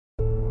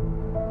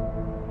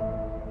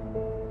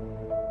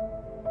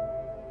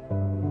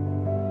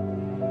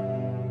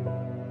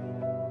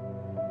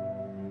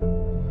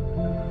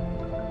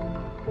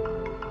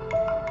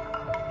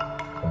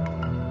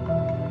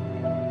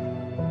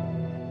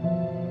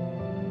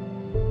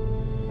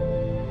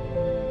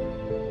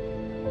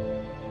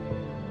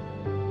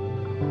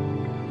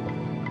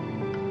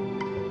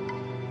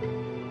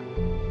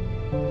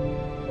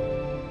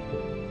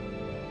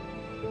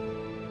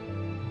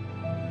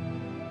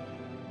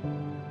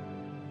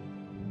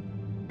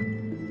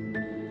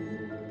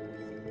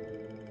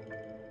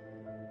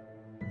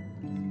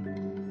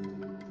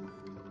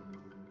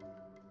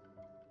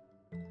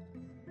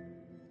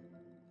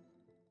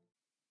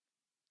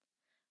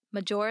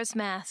Majora's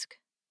Mask,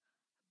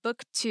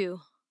 Book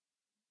 2,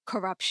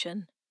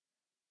 Corruption,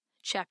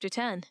 Chapter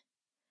 10,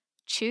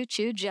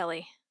 ChuChu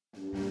Jelly.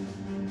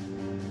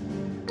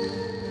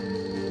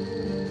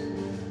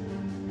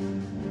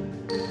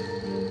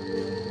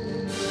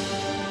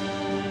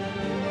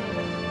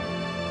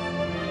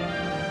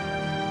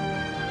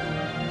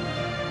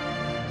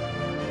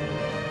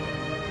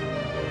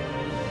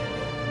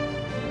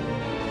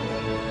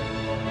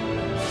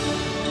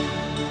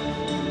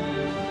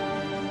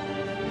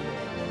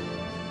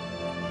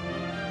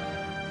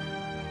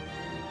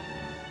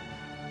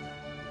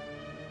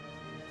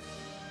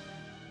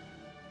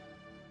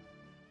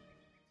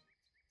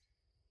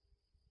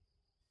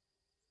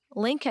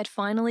 Link had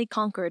finally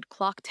conquered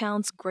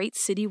Clocktown's great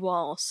city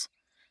walls.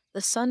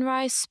 The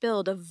sunrise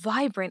spilled a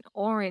vibrant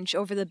orange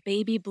over the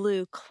baby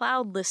blue,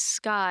 cloudless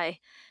sky,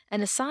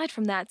 and aside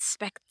from that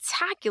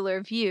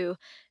spectacular view,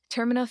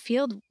 Termina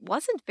Field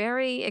wasn't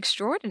very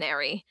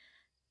extraordinary.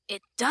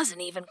 It doesn't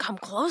even come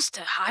close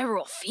to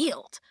Hyrule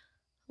Field,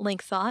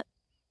 Link thought.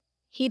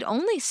 He'd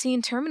only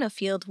seen Termina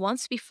Field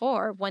once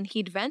before when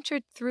he'd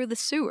ventured through the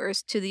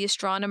sewers to the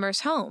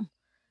astronomer's home.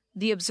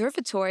 The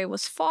observatory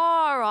was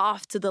far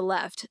off to the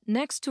left,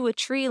 next to a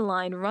tree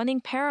line running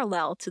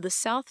parallel to the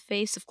south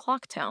face of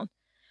Clocktown.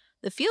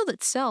 The field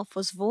itself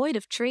was void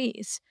of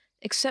trees,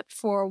 except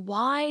for a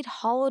wide,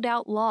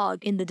 hollowed-out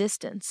log in the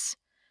distance.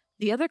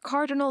 The other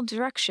cardinal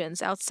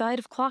directions outside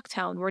of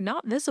Clocktown were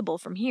not visible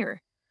from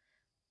here.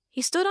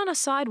 He stood on a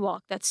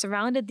sidewalk that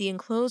surrounded the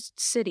enclosed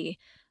city.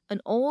 An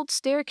old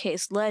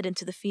staircase led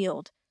into the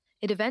field.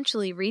 It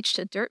eventually reached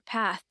a dirt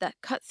path that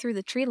cut through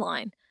the tree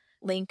line.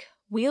 Link,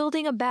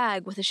 wielding a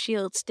bag with a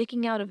shield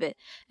sticking out of it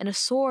and a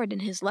sword in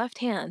his left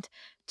hand,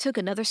 took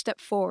another step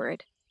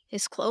forward.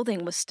 His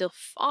clothing was still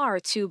far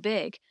too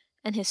big,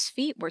 and his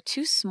feet were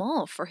too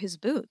small for his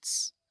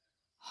boots.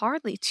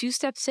 Hardly 2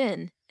 steps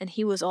in, and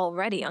he was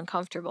already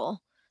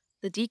uncomfortable.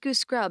 The Deku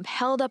scrub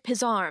held up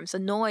his arms,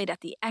 annoyed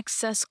at the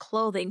excess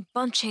clothing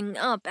bunching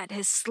up at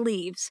his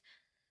sleeves.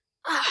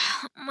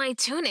 My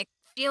tunic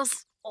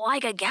feels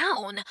like a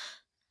gown.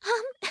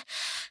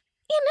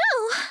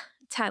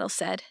 Tattle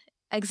said,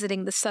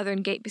 exiting the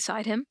southern gate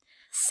beside him.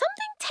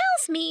 Something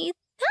tells me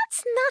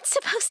that's not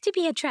supposed to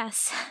be a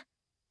dress.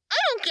 I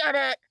don't get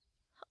it,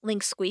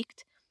 Link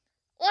squeaked.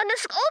 When the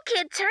Skull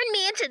Kid turned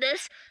me into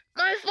this,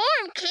 my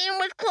form came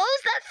with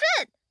clothes that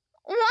fit.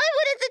 Why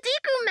wouldn't the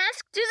Deku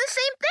mask do the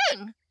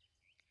same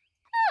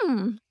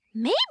thing?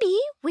 Maybe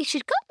we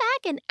should go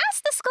back and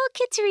ask the Skull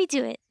Kid to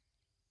redo it.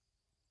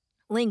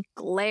 Link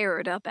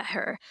glared up at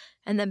her,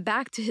 and then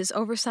back to his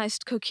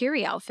oversized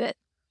Kokiri outfit.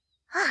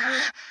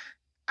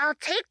 I'll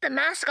take the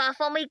mask off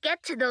when we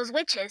get to those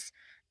witches.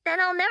 Then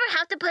I'll never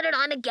have to put it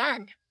on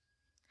again.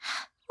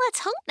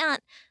 Let's hope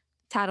not,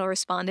 Tattle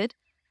responded.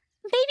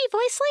 Baby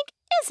voice Link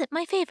isn't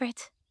my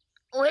favorite.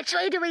 Which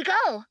way do we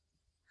go?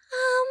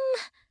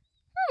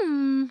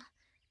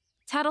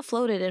 Tattle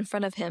floated in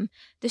front of him,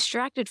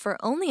 distracted for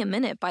only a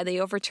minute by the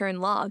overturned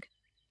log.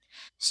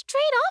 Straight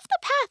off the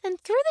path and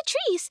through the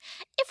trees,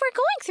 if we're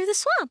going through the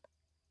swamp.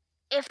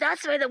 If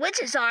that's where the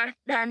witches are,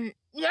 then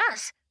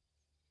yes.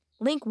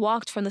 Link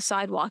walked from the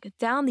sidewalk,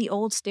 down the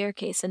old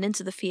staircase and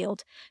into the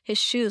field, his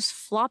shoes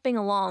flopping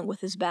along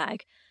with his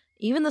bag.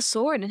 Even the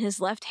sword in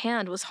his left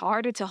hand was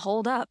harder to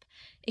hold up.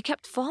 It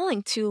kept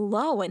falling too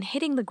low and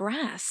hitting the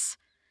grass.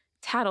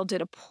 Tattle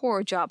did a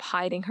poor job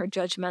hiding her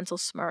judgmental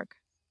smirk.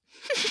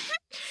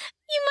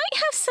 You might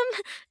have some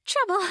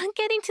trouble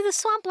getting to the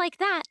swamp like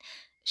that,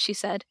 she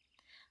said.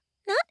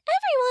 Not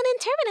everyone in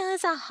Termina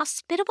is a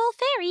hospitable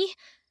fairy.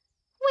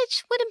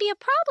 Which wouldn't be a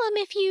problem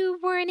if you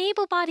were an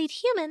able-bodied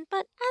human,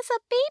 but as a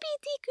baby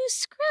Deku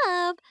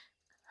scrub...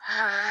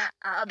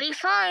 I'll be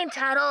fine,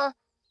 Tattle.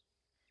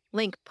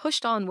 Link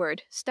pushed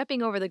onward,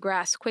 stepping over the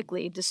grass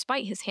quickly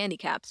despite his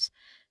handicaps.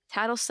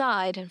 Tattle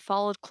sighed and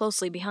followed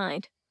closely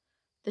behind.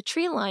 The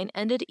tree line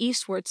ended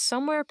eastward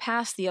somewhere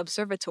past the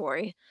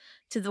observatory.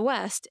 To the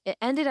west, it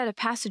ended at a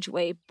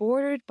passageway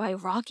bordered by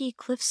rocky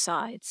cliff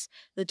sides.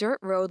 The dirt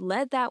road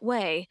led that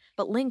way,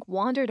 but Link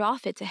wandered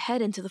off it to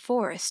head into the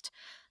forest.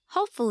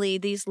 Hopefully,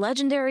 these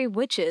legendary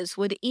witches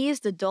would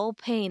ease the dull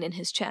pain in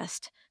his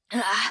chest.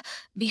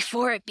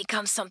 Before it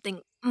becomes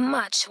something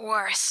much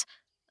worse,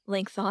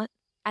 Link thought.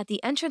 At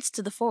the entrance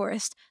to the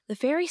forest, the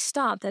fairy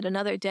stopped at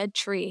another dead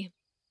tree.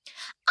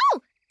 Oh,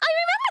 I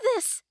remember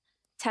this!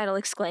 Tattle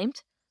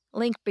exclaimed.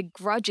 Link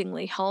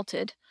begrudgingly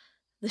halted.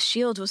 The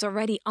shield was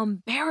already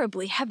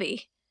unbearably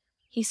heavy.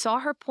 He saw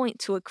her point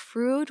to a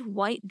crude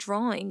white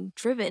drawing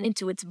driven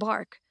into its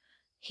bark.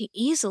 He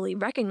easily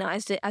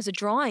recognized it as a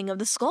drawing of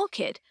the Skull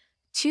Kid.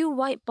 2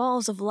 white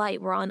balls of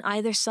light were on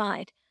either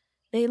side.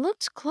 They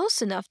looked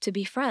close enough to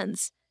be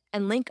friends,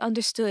 and Link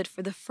understood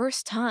for the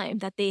first time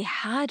that they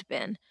had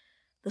been.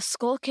 The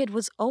Skull Kid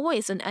was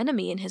always an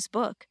enemy in his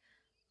book.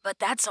 But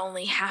that's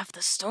only half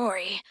the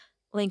story,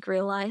 Link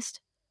realized.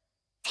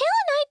 Tail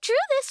and I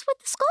drew this with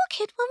the Skull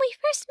Kid when we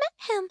first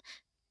met him,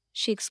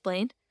 she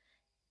explained.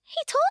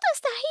 He told us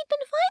that he'd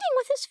been fighting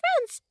with his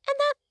friends and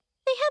that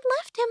they had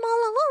left him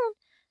all alone.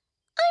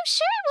 I'm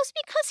sure it was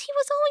because he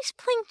was always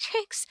playing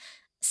tricks,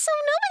 so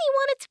nobody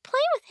wanted to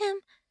play with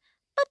him.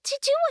 But to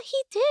do what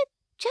he did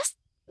just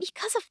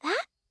because of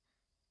that?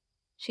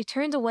 She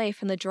turned away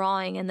from the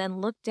drawing and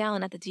then looked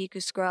down at the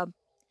Deku scrub.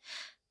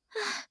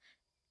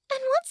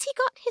 And once he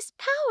got his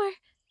power...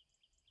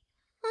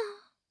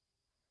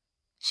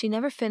 She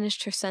never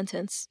finished her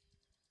sentence.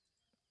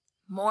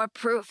 More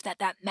proof that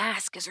that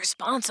mask is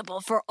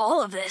responsible for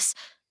all of this.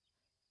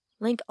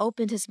 Link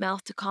opened his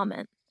mouth to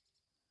comment.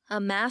 A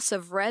mass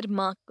of red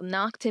muck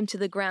knocked him to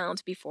the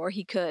ground before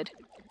he could.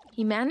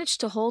 He managed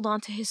to hold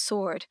onto his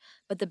sword,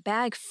 but the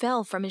bag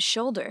fell from his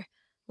shoulder.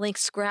 Link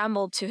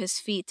scrambled to his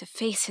feet to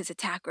face his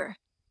attacker.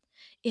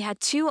 It had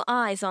 2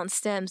 eyes on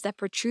stems that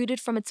protruded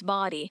from its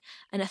body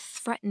and a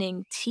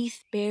threatening,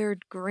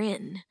 teeth-bared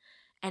grin.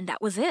 And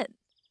that was it.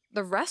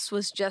 The rest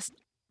was just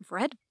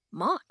red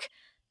muck.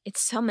 It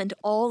summoned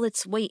all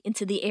its weight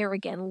into the air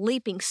again,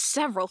 leaping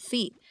several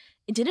feet.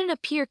 It didn't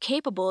appear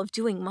capable of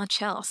doing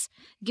much else,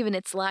 given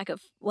its lack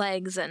of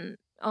legs and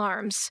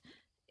arms.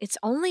 Its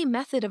only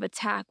method of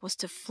attack was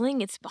to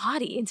fling its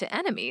body into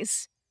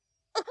enemies.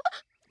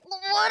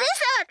 What is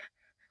that?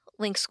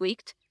 Link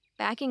squeaked,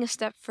 backing a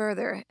step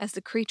further as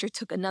the creature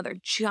took another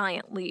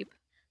giant leap.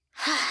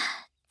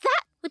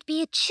 That would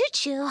be a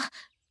ChuChu,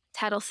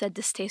 Tattle said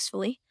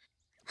distastefully.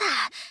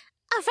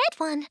 A red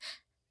one.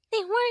 They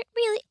weren't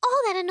really all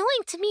that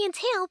annoying to me and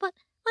Tail, but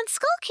when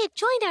Skull Kid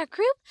joined our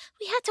group,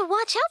 we had to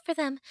watch out for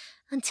them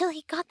until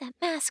he got that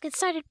mask and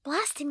started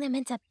blasting them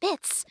into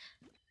bits.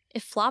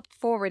 It flopped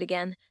forward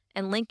again,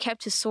 and Link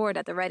kept his sword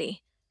at the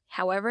ready.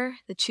 However,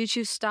 the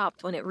ChuChu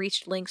stopped when it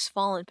reached Link's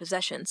fallen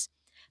possessions.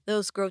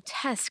 Those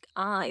grotesque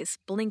eyes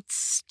blinked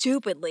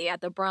stupidly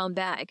at the brown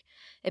bag.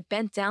 It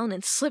bent down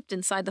and slipped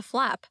inside the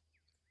flap.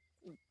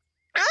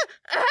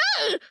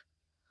 Hey!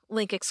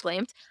 Link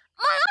exclaimed.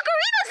 My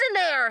ocarina's in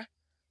there!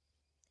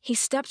 He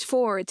stepped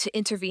forward to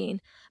intervene,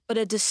 but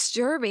a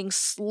disturbing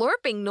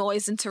slurping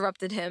noise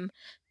interrupted him.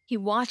 He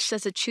watched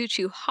as the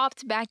ChuChu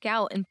hopped back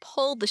out and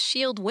pulled the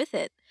shield with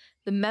it.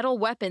 The metal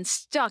weapon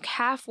stuck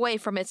halfway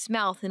from its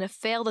mouth in a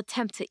failed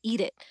attempt to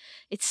eat it.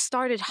 It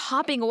started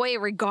hopping away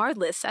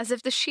regardless, as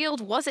if the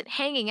shield wasn't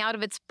hanging out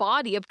of its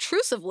body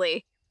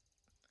obtrusively.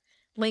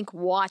 Link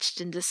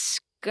watched in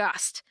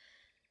disgust.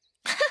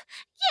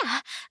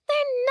 Yeah,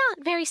 they're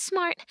not very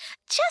smart.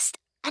 Just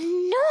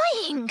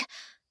annoying,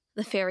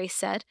 the fairy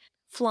said,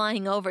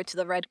 flying over to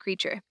the red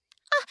creature.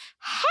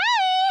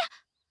 Hey!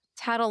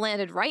 Tattle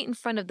landed right in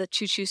front of the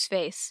ChuChu's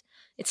face.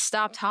 It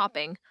stopped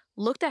hopping,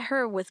 looked at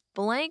her with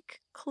blank,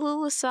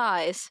 clueless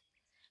eyes.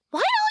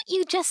 Why don't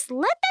you just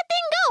let that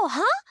thing go,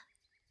 huh?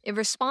 It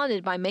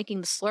responded by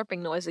making the slurping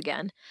noise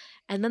again,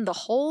 and then the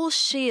whole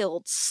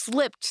shield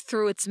slipped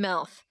through its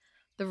mouth.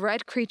 The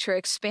red creature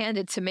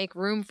expanded to make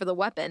room for the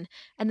weapon,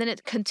 and then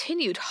it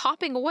continued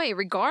hopping away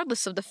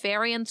regardless of the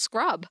fairy and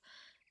scrub.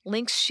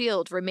 Link's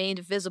shield remained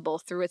visible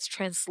through its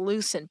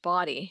translucent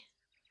body.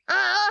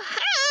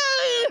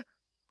 Hey!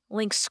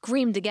 Link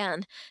screamed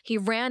again. He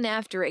ran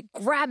after it,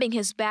 grabbing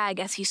his bag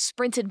as he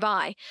sprinted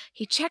by.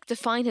 He checked to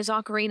find his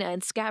ocarina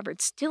and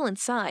scabbard still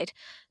inside.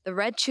 The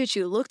red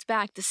ChuChu looked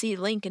back to see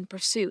Link in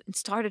pursuit and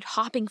started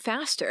hopping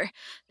faster.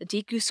 The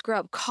Deku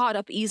scrub caught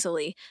up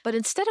easily, but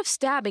instead of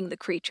stabbing the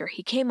creature,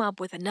 he came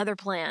up with another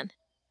plan.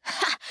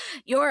 Ha!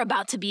 You're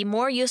about to be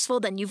more useful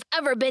than you've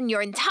ever been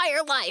your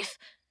entire life!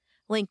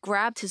 Link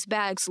grabbed his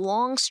bag's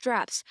long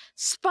straps,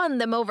 spun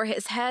them over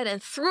his head,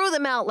 and threw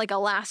them out like a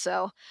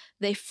lasso.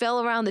 They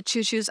fell around the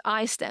ChuChu's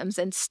eye stems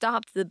and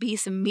stopped the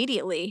beast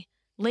immediately.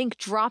 Link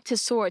dropped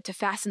his sword to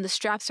fasten the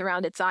straps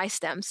around its eye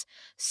stems.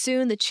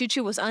 Soon the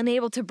ChuChu was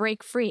unable to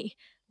break free.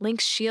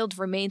 Link's shield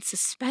remained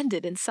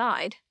suspended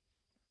inside.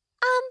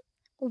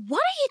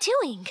 What are you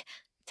doing?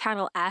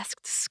 Tattle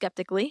asked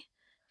skeptically.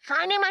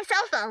 Finding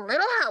myself a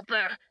little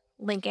helper,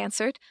 Link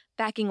answered,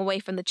 backing away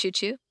from the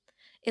ChuChu.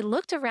 It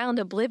looked around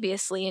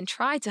obliviously and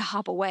tried to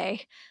hop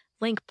away.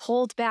 Link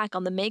pulled back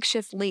on the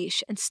makeshift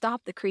leash and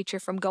stopped the creature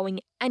from going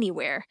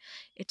anywhere.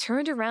 It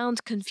turned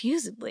around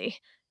confusedly,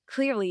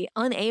 clearly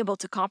unable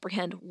to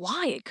comprehend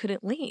why it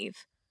couldn't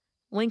leave.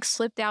 Link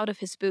slipped out of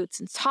his boots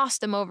and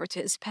tossed them over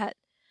to his pet.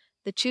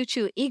 The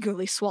ChuChu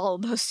eagerly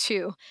swallowed those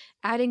too,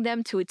 adding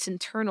them to its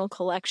internal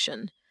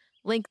collection.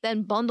 Link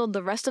then bundled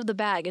the rest of the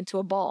bag into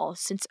a ball,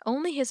 since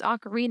only his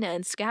ocarina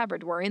and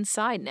scabbard were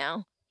inside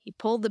now. He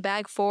pulled the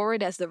bag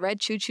forward as the red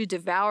ChuChu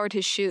devoured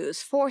his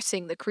shoes,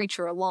 forcing the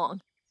creature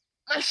along.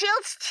 My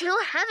shield's too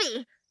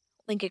heavy,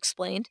 Link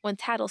explained, when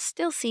Tattle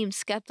still seemed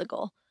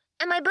skeptical.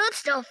 and my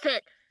boots don't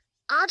fit.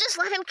 I'll just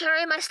let him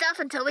carry my stuff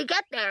until we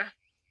get there.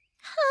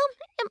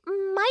 It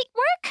might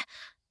work,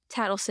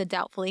 Tattle said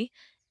doubtfully.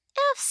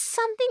 if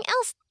something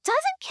else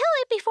doesn't kill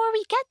it before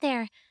we get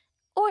there.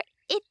 Or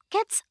it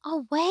gets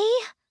away.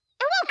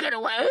 It won't get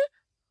away.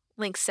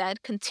 Link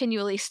said,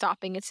 continually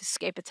stopping its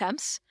escape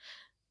attempts.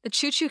 The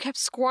ChuChu kept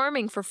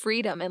squirming for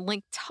freedom, and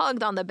Link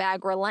tugged on the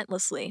bag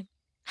relentlessly.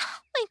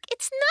 Link,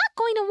 it's not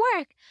going to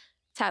work,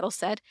 Tattle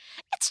said.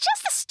 It's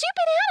just a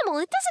stupid animal.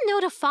 It doesn't know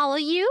to follow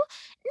you.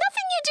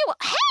 Nothing you do.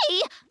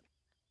 Hey!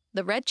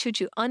 The red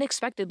ChuChu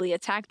unexpectedly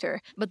attacked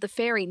her, but the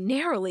fairy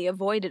narrowly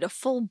avoided a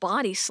full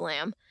body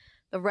slam.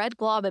 The red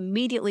glob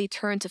immediately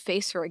turned to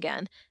face her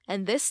again,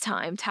 and this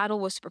time Tattle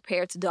was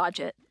prepared to dodge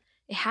it.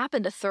 It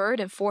happened a third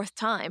and fourth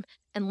time,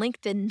 and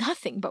Link did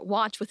nothing but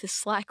watch with his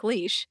slack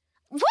leash.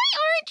 Why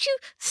aren't you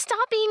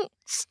stopping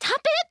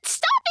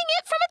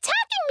it from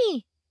attacking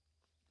me?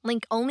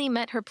 Link only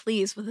met her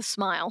pleas with a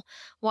smile,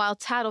 while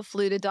Tattle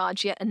flew to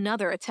dodge yet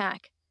another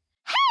attack.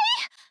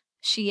 Hey!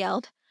 She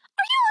yelled.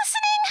 Are you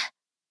listening?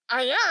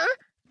 I am,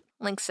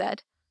 Link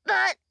said.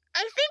 but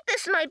I think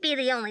this might be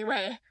the only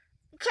way.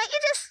 Can't you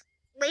just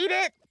lead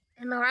it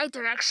in the right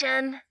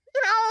direction?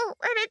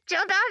 Let it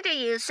jump after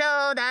you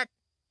so that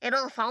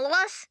it'll follow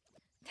us?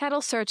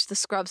 Tattle searched the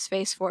scrub's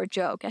face for a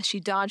joke as she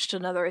dodged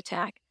another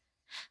attack.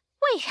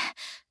 Wait,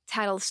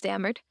 Tattle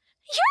stammered.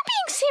 You're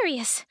being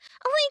serious.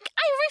 Link,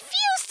 I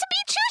refuse to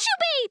be ChuChu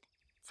bait.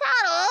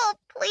 Tattle,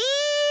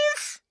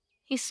 please?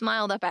 He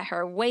smiled up at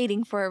her,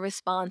 waiting for a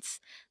response.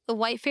 The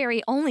white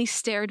fairy only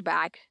stared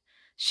back.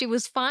 She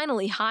was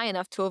finally high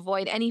enough to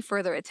avoid any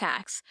further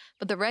attacks,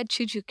 but the red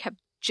ChuChu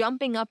kept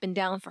jumping up and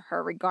down for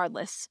her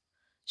regardless.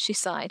 She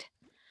sighed.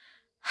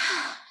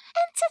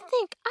 And to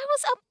think I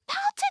was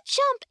about to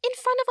jump in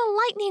front of a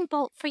lightning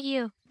bolt for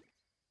you.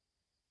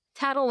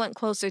 Tattle went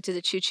closer to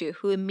the ChuChu,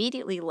 who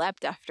immediately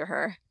leapt after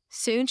her.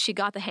 Soon she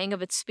got the hang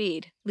of its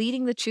speed,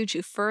 leading the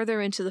ChuChu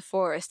further into the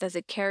forest as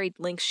it carried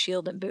Link's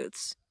shield and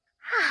boots.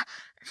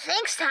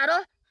 Thanks,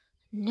 Tattle.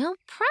 No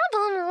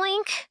problem,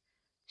 Link,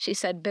 she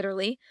said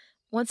bitterly,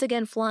 once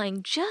again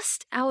flying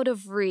just out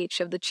of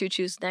reach of the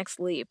ChuChu's next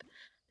leap.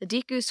 The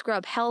Deku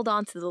scrub held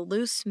onto the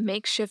loose,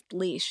 makeshift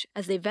leash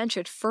as they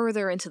ventured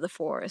further into the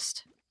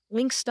forest.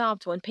 Link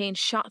stopped when pain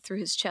shot through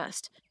his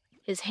chest.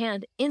 His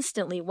hand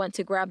instantly went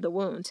to grab the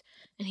wound,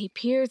 and he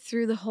peered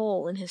through the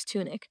hole in his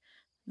tunic.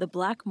 The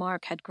black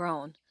mark had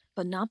grown,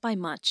 but not by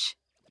much.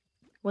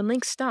 When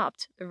Link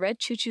stopped, the red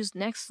ChuChu's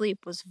next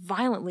leap was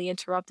violently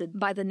interrupted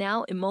by the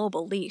now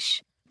immobile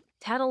leash.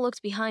 Tattle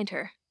looked behind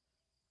her.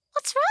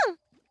 What's wrong?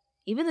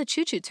 Even the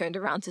ChuChu turned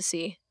around to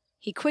see.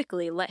 He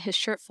quickly let his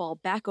shirt fall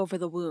back over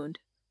the wound.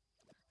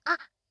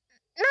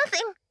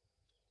 Nothing.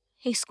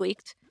 He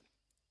squeaked.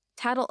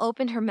 Tattle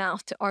opened her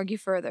mouth to argue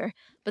further,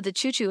 but the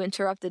ChuChu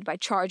interrupted by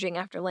charging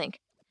after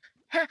Link.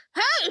 Hey,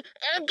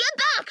 get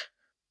back!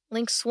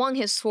 Link swung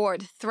his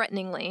sword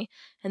threateningly,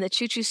 and the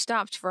ChuChu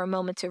stopped for a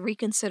moment to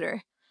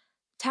reconsider.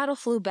 Tattle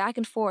flew back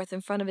and forth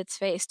in front of its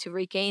face to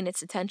regain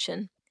its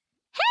attention.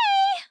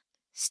 Hey!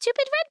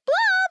 Stupid red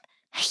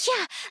blob!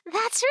 Yeah,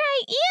 that's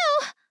right,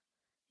 you!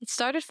 It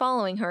started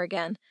following her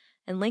again,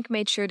 and Link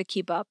made sure to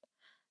keep up,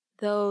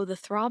 though the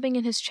throbbing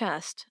in his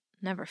chest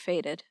never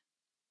faded.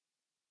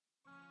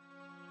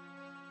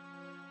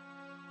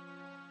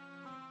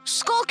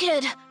 Skull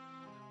Kid!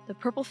 The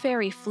purple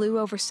fairy flew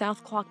over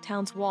South Clock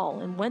Town's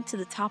wall and went to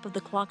the top of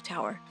the clock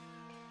tower.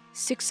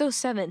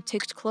 607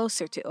 ticked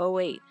closer to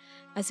 08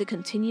 as it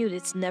continued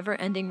its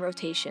never-ending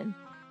rotation.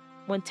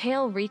 When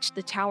Tail reached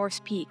the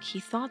tower's peak, he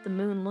thought the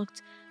moon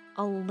looked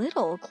a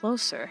little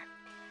closer.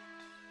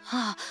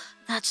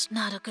 That's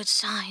not a good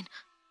sign,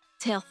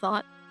 Tail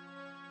thought.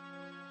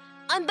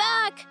 I'm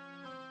back!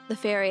 The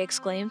fairy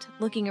exclaimed,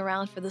 looking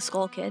around for the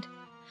Skull Kid.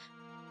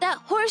 That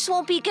horse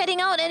won't be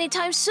getting out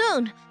anytime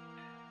soon!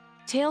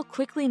 Tail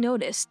quickly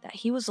noticed that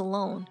he was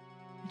alone,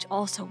 which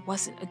also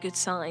wasn't a good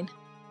sign.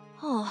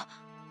 Oh,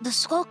 the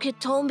Skull Kid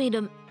told me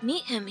to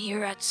meet him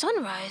here at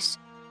sunrise,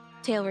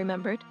 Tail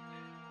remembered.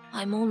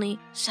 I'm only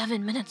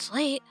 7 minutes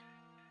late.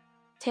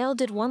 Tail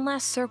did one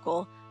last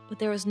circle, but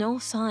there was no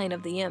sign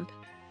of the imp.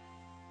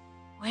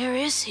 Where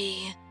is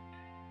he?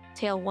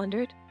 Tail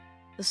wondered.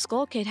 The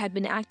Skull Kid had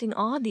been acting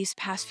odd these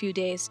past few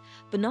days,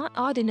 but not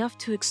odd enough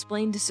to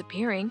explain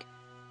disappearing.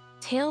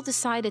 Tail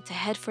decided to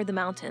head for the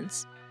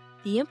mountains.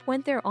 The imp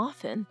went there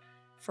often,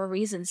 for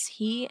reasons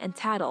he and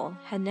Tattle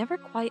had never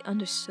quite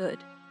understood.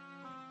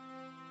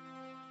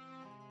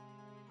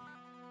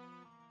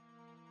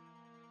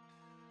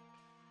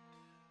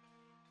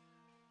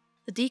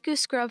 The Deku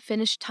scrub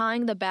finished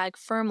tying the bag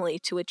firmly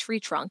to a tree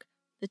trunk.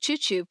 The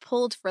ChuChu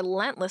pulled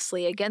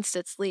relentlessly against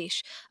its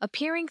leash,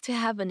 appearing to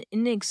have an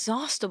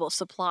inexhaustible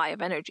supply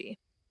of energy.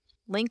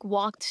 Link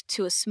walked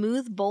to a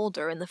smooth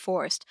boulder in the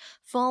forest,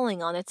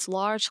 falling on its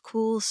large,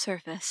 cool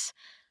surface.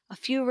 A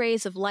few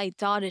rays of light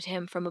dotted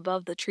him from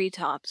above the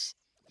treetops.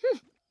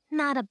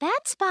 Not a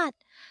bad spot,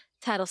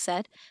 Tattle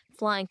said,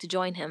 flying to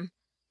join him.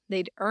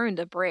 They'd earned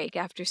a break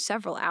after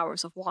several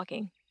hours of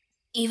walking.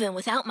 Even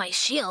without my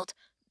shield,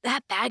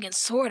 that bag and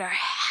sword are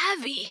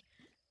heavy,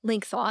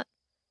 Link thought.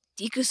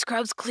 Deku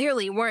scrubs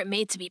clearly weren't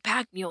made to be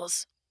pack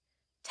mules.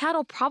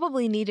 Tattle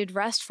probably needed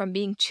rest from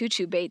being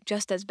ChuChu bait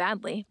just as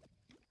badly.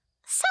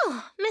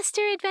 So,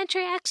 Mr. Adventure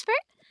Expert,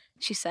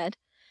 she said,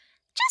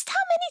 just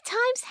how many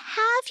times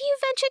have you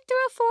ventured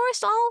through a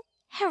forest all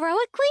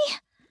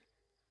heroically?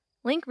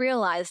 Link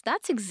realized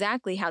that's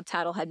exactly how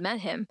Tattle had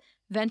met him,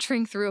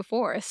 venturing through a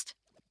forest.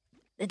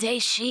 The day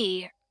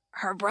she,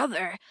 her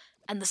brother,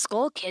 and the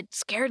Skull Kid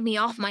scared me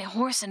off my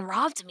horse and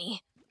robbed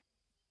me.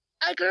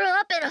 I grew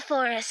up in a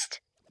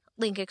forest,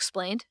 Link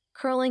explained.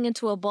 curling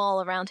into a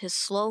ball around his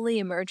slowly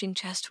emerging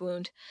chest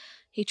wound.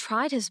 He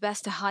tried his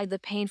best to hide the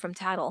pain from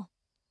Tattle.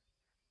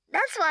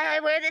 That's why I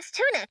wear this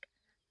tunic.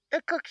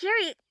 The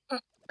Kokiri...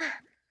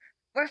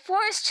 We're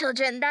forest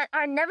children that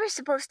are never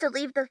supposed to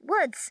leave the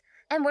woods,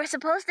 and we're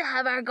supposed to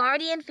have our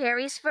guardian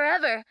fairies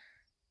forever.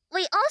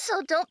 We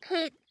also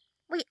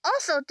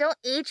don't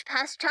age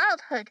past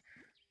childhood.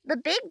 The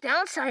big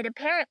downside,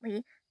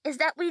 apparently, is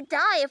that we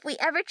die if we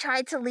ever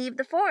try to leave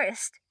the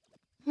forest.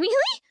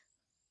 Really?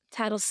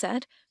 Tattle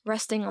said,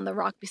 resting on the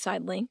rock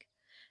beside Link.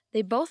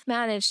 They both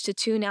managed to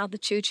tune out the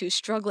ChuChu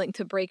struggling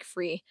to break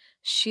free,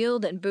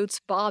 shield and boots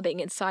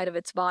bobbing inside of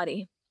its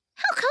body.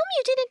 How come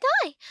you didn't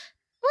die?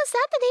 Was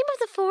that the name of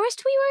the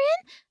forest we were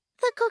in?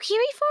 The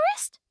Kokiri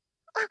forest?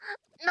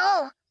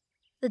 No.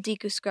 The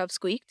Deku Scrub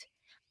squeaked.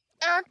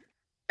 And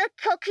the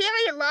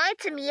Kokiri lied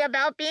to me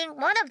about being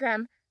one of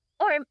them.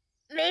 Or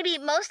maybe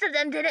most of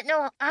them didn't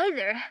know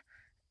either.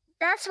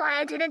 That's why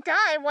I didn't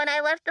die when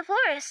I left the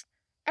forest.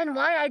 And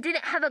why I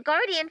didn't have a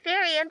guardian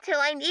fairy until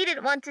I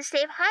needed one to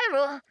save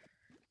Hyrule.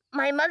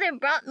 My mother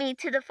brought me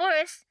to the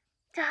forest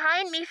to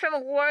hide me from a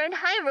war in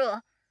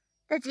Hyrule.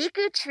 The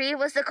Deku tree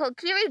was the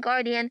Kokiri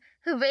guardian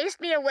who raised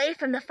me away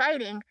from the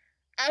fighting.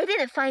 I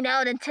didn't find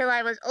out until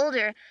I was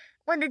older,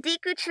 when the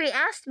Deku tree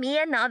asked me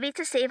and Navi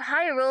to save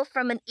Hyrule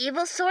from an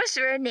evil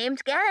sorcerer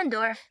named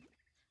Ganondorf.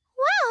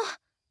 Wow,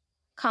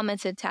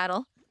 Commented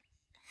Tattle.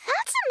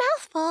 that's a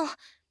mouthful.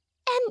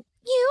 And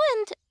you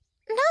and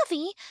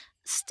Navi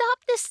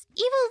stopped this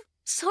evil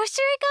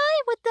sorcerer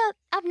guy with the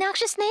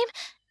obnoxious name?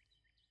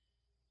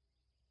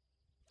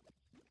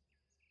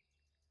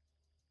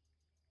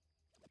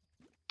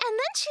 And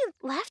then she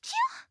left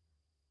you?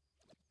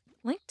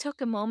 Link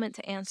took a moment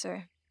to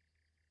answer.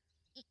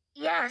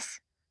 Yes.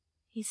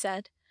 He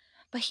said,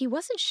 but he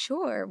wasn't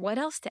sure what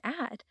else to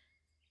add.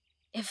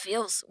 It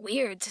feels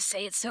weird to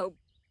say it so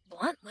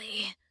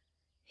bluntly,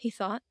 he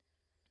thought,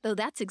 though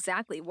that's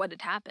exactly what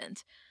had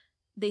happened.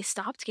 They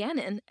stopped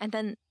Ganon, and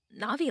then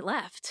Navi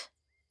left.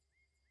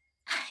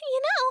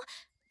 You know,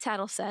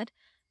 Tattle said,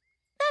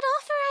 that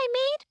offer I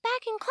made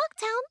back in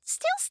Clocktown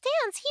still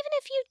stands, even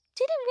if you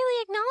didn't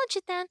really acknowledge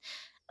it then.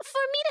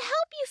 For me to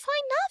help you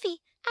find Navi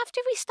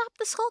after we stopped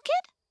the Skull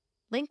Kid?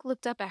 Link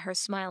looked up at her,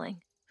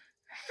 smiling.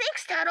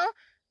 Thanks, Tattle.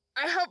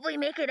 I hope we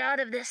make it out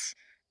of this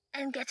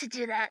and get to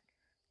do that.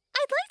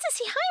 I'd like to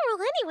see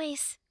Hyrule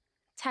anyways.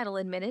 Tattle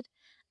admitted.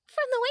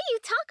 From the way you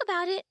talk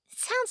about it, it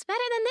sounds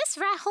better than this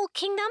rat hole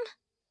kingdom.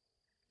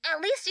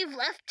 At least you've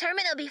left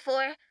Termina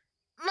before.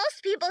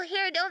 Most people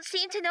here don't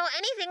seem to know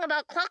anything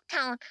about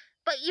Clocktown,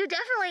 but you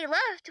definitely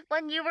left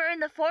when you were in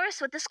the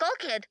forest with the Skull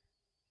Kid.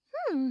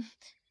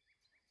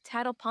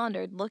 Tattle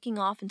pondered, looking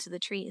off into the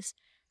trees.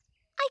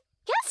 I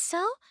guess so.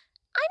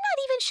 I'm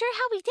not even sure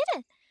how we did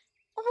it.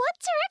 What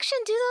direction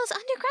do those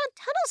underground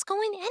tunnels go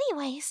in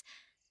anyways?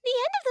 The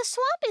end of the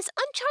swamp is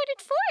uncharted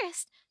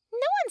forest.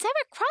 No one's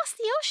ever crossed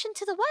the ocean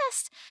to the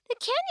west. The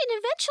canyon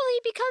eventually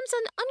becomes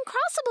an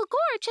uncrossable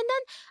gorge, and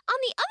then on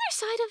the other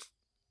side of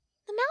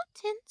the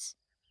mountains.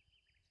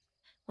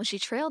 When she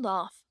trailed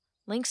off,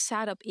 Link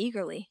sat up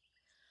eagerly.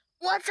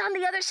 What's on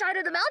the other side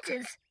of the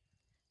mountains?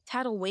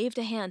 Tattle waved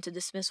a hand to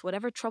dismiss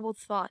whatever troubled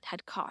thought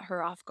had caught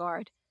her off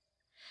guard.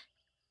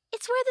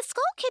 It's where the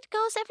Skull Kid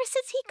goes ever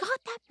since he got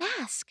that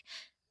mask.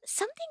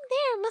 Something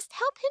there must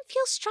help him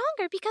feel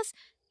stronger because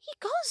he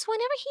goes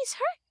whenever he's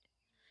hurt.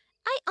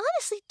 I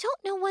honestly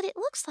don't know what it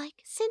looks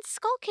like since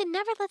Skull Kid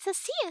never lets us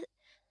see it.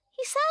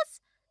 He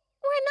says,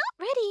 we're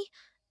not ready.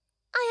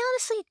 I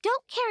honestly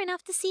don't care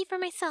enough to see for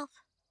myself.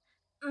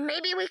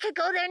 Maybe we could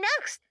go there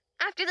next,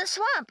 after the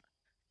swamp.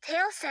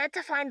 Tail said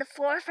to find the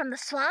floor from the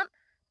swamp,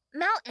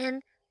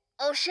 mountain,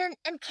 ocean,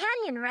 and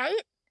canyon,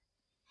 right?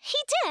 He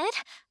did,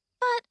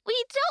 but we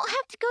don't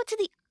have to go to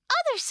the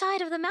other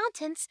side of the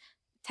mountains,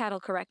 Tattle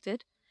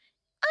corrected.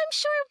 I'm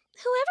sure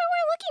whoever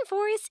we're looking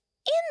for is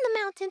in the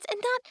mountains and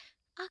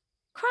not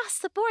across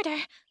the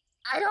border.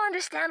 I don't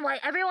understand why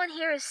everyone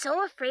here is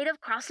so afraid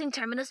of crossing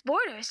Terminus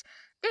borders.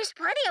 There's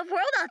plenty of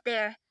world out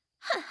there.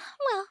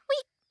 Well,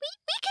 we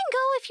can go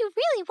if you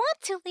really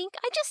want to, Link.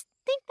 I just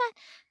think that...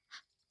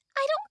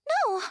 I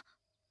don't know.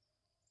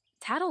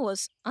 Tattle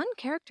was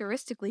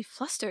uncharacteristically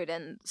flustered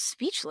and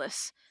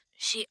speechless.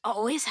 She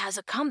always has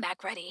a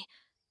comeback ready,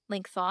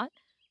 Link thought.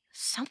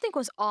 Something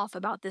was off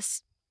about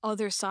this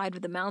other side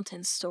of the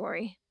mountains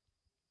story.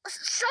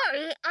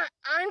 Sorry,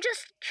 I'm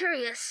just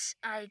curious,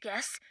 I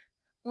guess.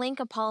 Link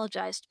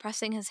apologized,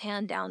 pressing his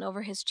hand down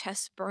over his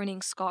chest's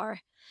burning scar.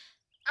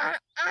 I'm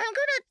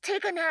gonna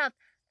take a nap.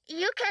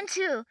 You can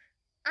too.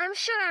 I'm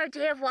sure our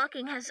day of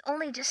walking has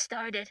only just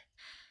started.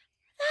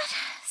 That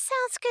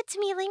sounds good to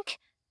me, Link.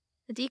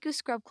 The Deku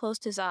Scrub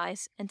closed his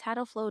eyes, and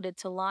Tattle floated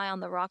to lie on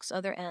the rock's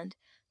other end,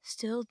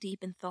 still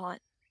deep in thought.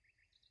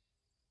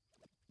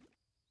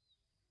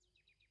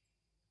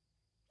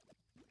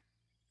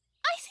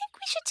 I think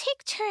we should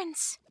take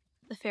turns,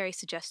 the fairy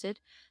suggested,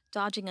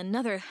 dodging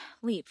another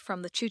leap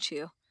from the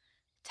ChuChu.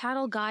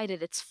 Tattle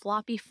guided its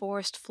floppy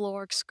forest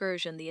floor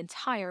excursion the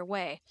entire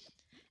way.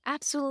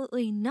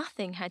 Absolutely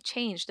nothing had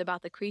changed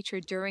about the creature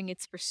during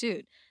its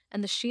pursuit,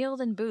 and the shield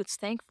and boots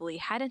thankfully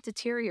hadn't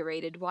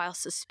deteriorated while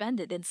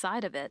suspended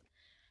inside of it.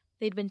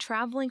 They'd been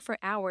traveling for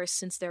hours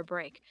since their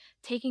break,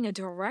 taking a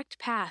direct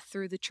path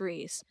through the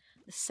trees.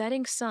 The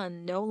setting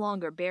sun no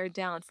longer bared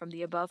down from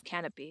the above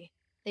canopy.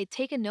 They'd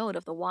taken note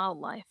of the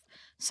wildlife,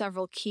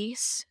 several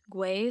geese,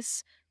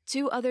 gways,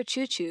 2 other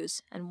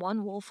ChuChus, and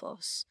 1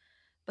 wolfos.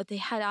 But they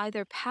had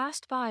either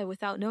passed by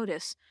without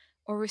notice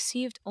or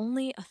received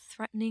only a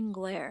threatening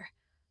glare.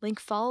 Link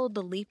followed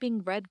the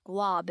leaping red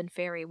glob and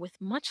fairy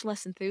with much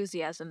less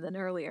enthusiasm than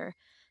earlier.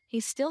 He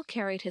still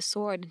carried his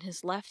sword in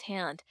his left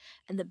hand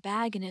and the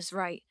bag in his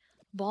right,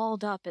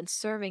 balled up and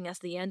serving as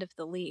the end of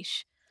the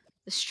leash.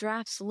 The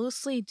straps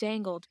loosely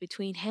dangled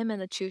between him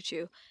and the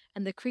ChuChu,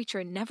 and the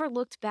creature never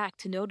looked back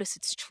to notice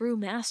its true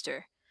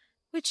master,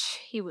 which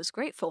he was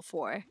grateful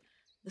for.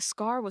 The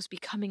scar was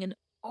becoming an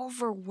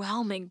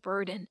overwhelming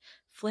burden,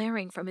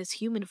 flaring from his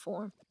human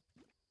form.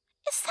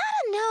 Is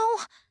that a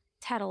no?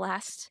 Tattle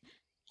asked.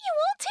 You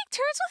won't take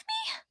turns with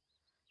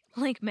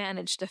me? Link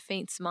managed a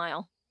faint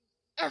smile.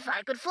 If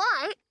I could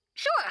fly,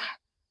 sure.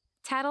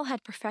 Tattle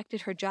had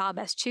perfected her job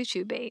as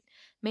ChuChu bait,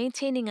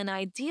 maintaining an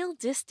ideal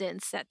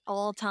distance at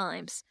all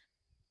times.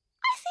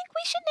 I think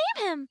we should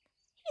name him.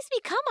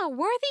 He's become a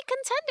worthy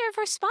contender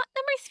for spot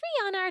number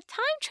 3 on our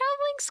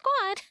time-traveling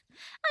squad.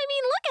 I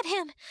mean, look at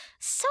him.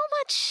 So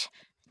much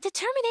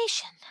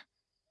determination.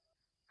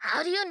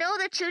 How do you know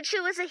that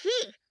ChuChu is a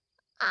he?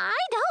 I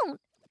don't,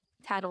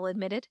 Tattle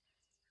admitted.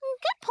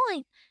 Good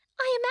point.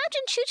 I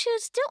imagine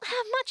ChuChus don't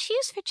have much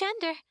use for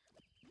gender.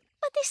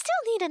 But they still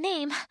need a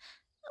name.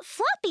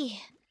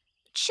 Floppy.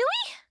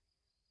 Chewy?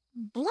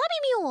 Blobby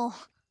Mule.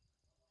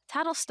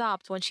 Tattle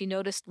stopped when she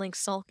noticed Link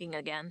sulking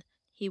again.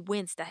 He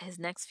winced at his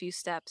next few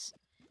steps.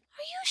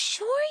 Are you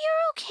sure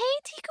you're okay,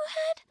 Tiku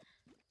Head?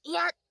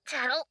 Yeah,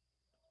 Tattle.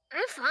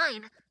 I'm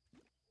fine.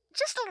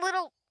 Just a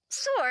little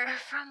sore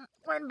from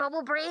when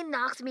Bubble Brain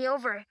knocked me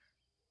over.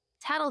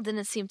 Tattle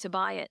didn't seem to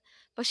buy it,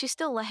 but she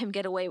still let him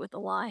get away with the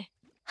lie.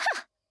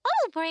 Huh.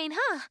 Bubble Brain,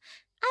 huh?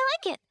 I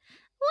like it.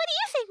 What do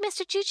you think,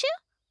 Mr. ChuChu?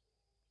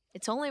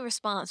 Its only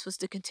response was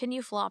to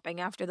continue flopping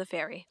after the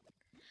fairy.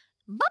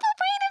 Bubble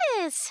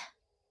Brain it is!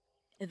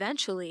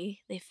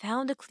 Eventually, they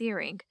found a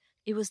clearing.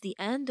 It was the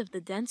end of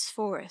the dense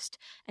forest,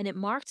 and it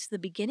marked the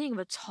beginning of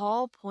a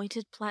tall,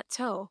 pointed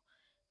plateau.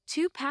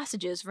 2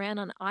 passages ran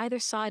on either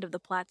side of the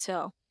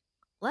plateau.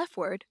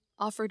 Leftward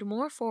offered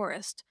more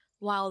forest,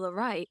 while the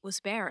right was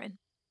barren.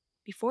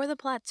 Before the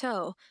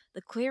plateau,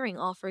 the clearing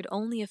offered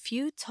only a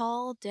few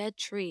tall, dead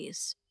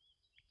trees.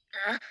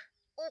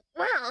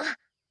 Well,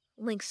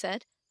 Link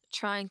said,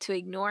 trying to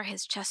ignore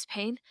his chest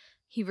pain.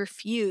 He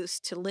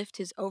refused to lift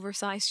his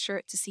oversized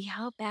shirt to see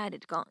how bad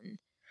it'd gotten.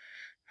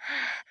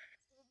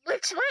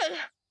 Which way?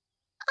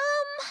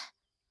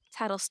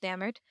 Tattle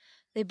stammered.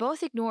 They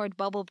both ignored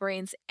Bubble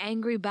Brain's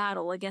angry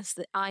battle against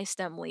the eye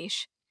stem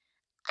leash.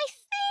 I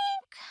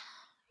think...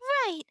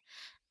 Right.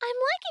 I'm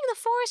liking the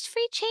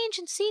forest-free change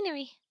in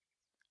scenery.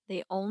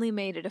 They only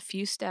made it a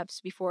few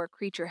steps before a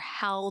creature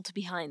howled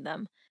behind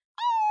them.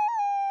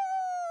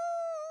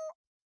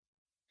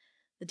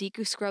 The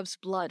Deku Scrub's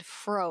blood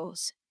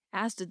froze,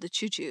 as did the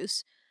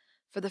ChuChu's.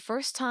 For the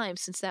first time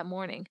since that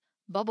morning,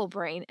 Bubble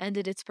Brain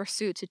ended its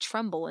pursuit to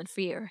tremble in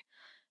fear.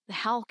 The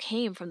howl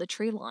came from the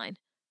tree line.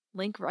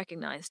 Link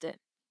recognized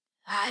it.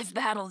 I've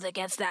battled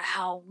against that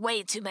howl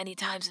way too many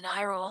times in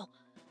Hyrule.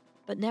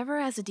 But never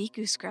as a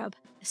Deku Scrub,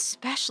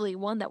 especially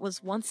one that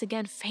was once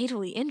again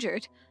fatally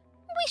injured.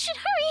 We should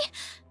hurry,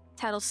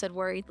 Tattle said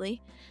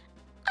worriedly.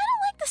 I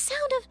don't like the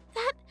sound of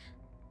that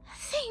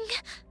thing.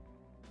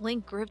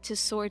 Link gripped his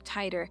sword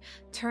tighter,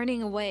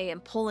 turning away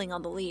and pulling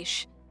on the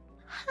leash.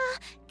 Come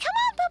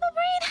on, Bubble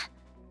Brain!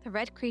 The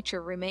red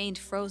creature remained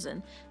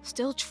frozen,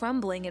 still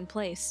trembling in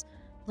place.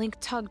 Link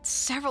tugged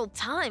several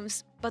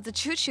times, but the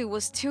ChuChu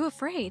was too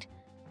afraid.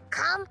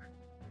 Come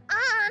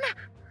on!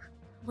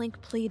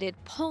 Link pleaded,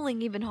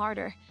 pulling even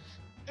harder.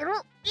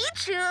 It'll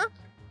eat you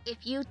if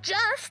you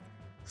just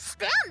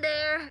stand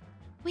there.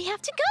 We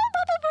have to go,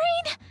 Bubble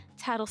Brain!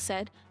 Tattle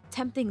said,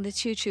 tempting the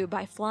ChuChu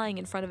by flying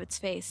in front of its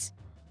face.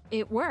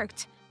 It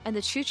worked, and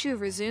the ChuChu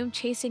resumed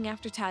chasing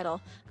after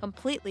Tattle,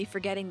 completely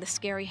forgetting the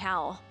scary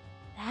howl.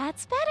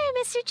 That's better,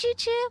 Mr.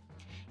 ChuChu.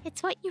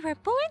 It's what you were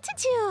born to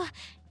do.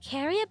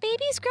 Carry a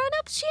baby's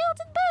grown-up shield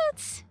and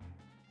boots.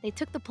 They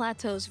took the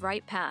plateau's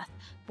right path,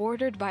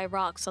 bordered by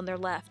rocks on their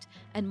left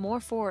and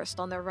more forest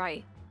on their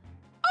right.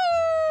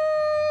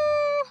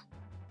 Oh!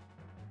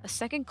 A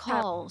second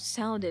call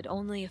sounded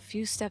only a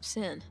few steps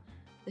in.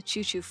 The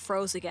ChuChu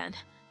froze again,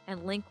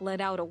 and Link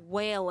let out a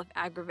wail of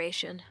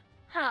aggravation.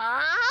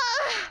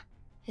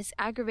 His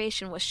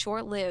aggravation was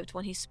short-lived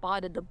when he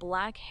spotted the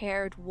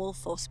black-haired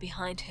Wolfos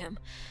behind him.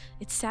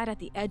 It sat at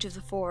the edge of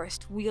the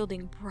forest,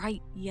 wielding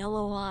bright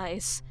yellow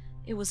eyes.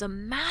 It was a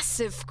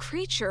massive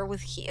creature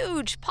with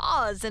huge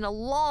paws and a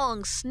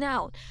long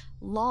snout.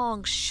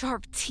 Long,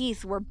 sharp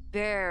teeth were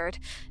bared.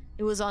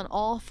 It was on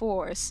all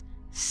fours,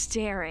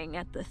 staring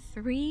at the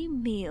 3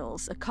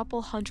 meals a couple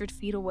 100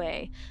 feet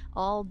away,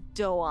 all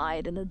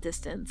doe-eyed in the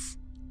distance.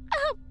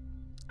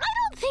 I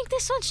don't think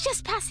this one's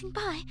just passing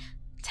by,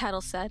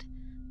 Tattle said.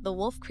 The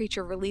wolf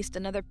creature released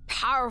another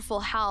powerful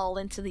howl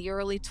into the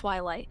early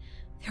twilight.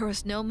 There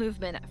was no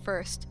movement at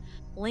first.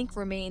 Link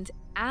remained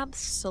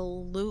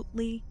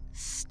absolutely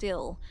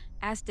still,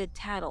 as did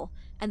Tattle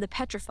and the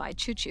petrified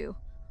ChuChu.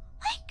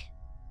 Link,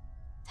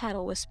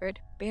 Tattle whispered,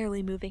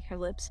 barely moving her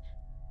lips.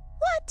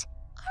 what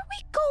are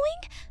we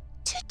going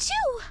to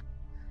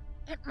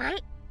do? It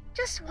might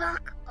just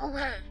walk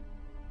away.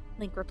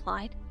 Link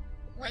replied.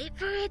 Wait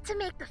for it to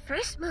make the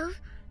first move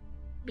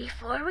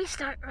before we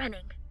start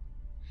running.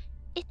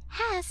 It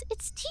has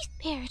its teeth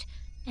bared,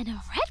 and a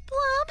red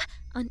blob,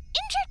 an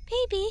injured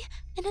baby,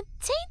 and a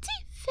dainty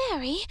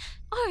fairy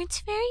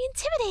aren't very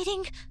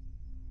intimidating.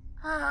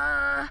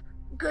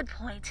 Good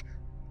point.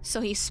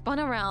 So he spun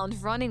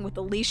around, running with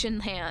the leash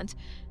in hand.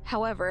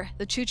 However,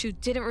 the ChuChu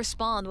didn't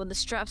respond when the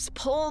straps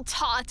pulled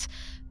taut.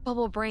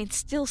 Bubble Brain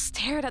still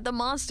stared at the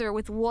monster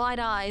with wide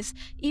eyes,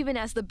 even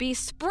as the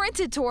beast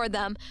sprinted toward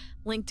them.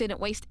 Link didn't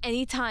waste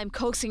any time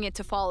coaxing it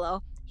to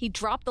follow. He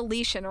dropped the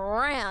leash and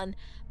ran.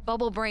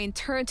 Bubble Brain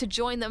turned to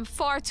join them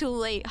far too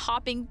late,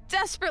 hopping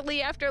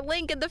desperately after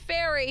Link and the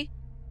fairy.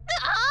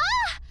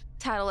 Ah!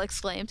 Tattle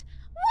exclaimed.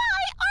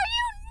 Why are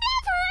you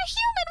never a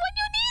human when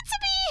you need to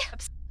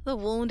be? The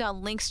wound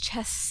on Link's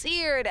chest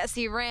seared as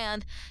he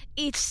ran.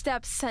 Each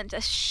step sent a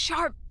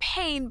sharp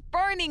pain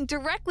burning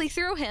directly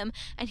through him,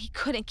 and he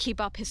couldn't keep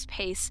up his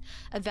pace.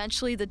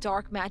 Eventually, the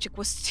dark magic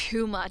was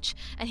too much,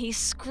 and he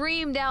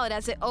screamed out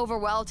as it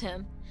overwhelmed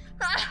him.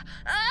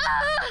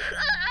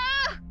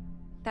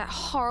 That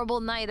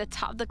horrible night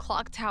atop the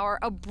clock tower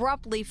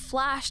abruptly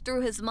flashed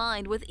through his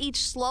mind with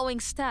each slowing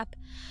step,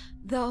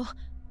 though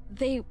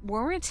they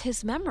weren't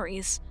his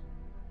memories.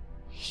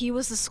 He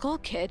was the Skull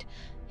Kid.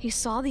 He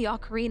saw the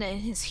ocarina in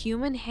his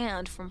human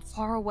hand from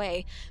far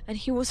away, and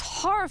he was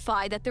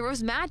horrified that there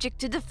was magic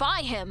to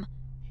defy him.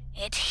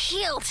 It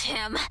healed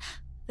him,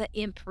 the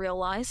imp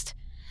realized.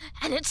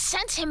 and it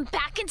sent him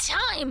back in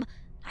time.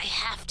 I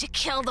have to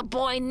kill the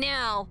boy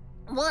now.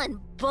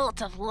 One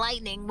bolt of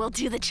lightning will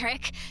do the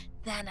trick.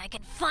 Then I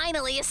can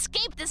finally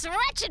escape this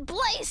wretched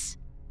place.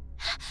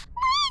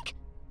 Link!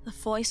 The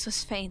voice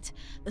was faint.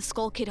 The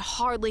Skull Kid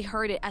hardly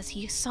heard it as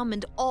he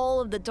summoned all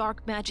of the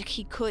dark magic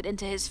he could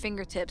into his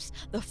fingertips.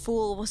 The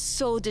fool was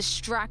so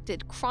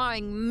distracted,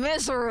 crying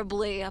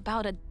miserably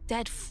about a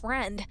dead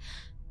friend.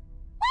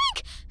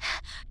 Link!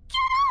 Get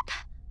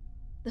up!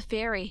 The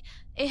fairy,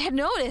 it had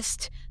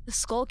noticed. The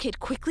Skull Kid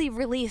quickly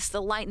released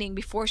the lightning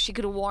before she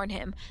could warn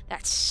him.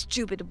 That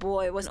stupid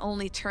boy was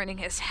only turning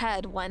his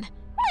head when...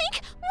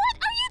 Link, what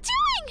are you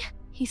doing?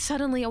 He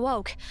suddenly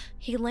awoke.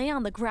 He lay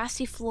on the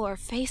grassy floor,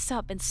 face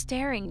up and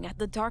staring at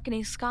the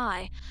darkening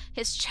sky.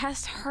 His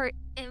chest hurt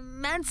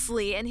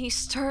immensely, and he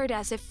stirred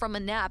as if from a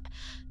nap.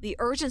 The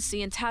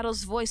urgency in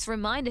Tattle's voice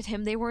reminded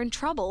him they were in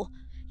trouble.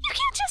 You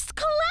can't just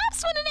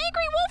collapse when an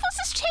angry wolf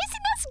is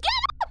chasing us.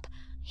 Get up!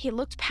 He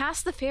looked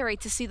past the fairy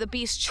to see the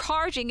beast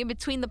charging in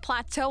between the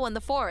plateau and the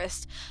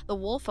forest. The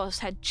wolfos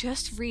had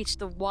just reached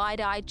the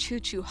wide-eyed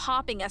ChuChu,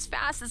 hopping as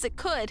fast as it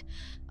could.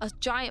 A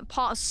giant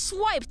paw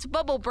swiped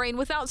Bubble Brain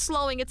without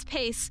slowing its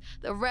pace.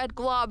 The red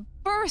glob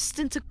burst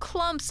into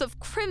clumps of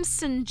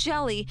crimson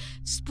jelly,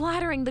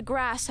 splattering the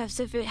grass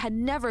as if it had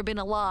never been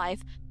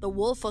alive. The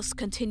wolfos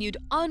continued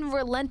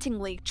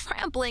unrelentingly,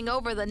 trampling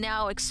over the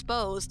now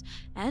exposed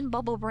and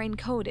Bubble Brain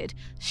coated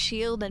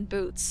shield and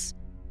boots.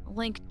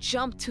 Link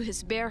jumped to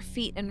his bare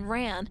feet and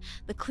ran.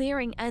 The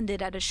clearing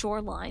ended at a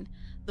shoreline.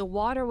 The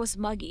water was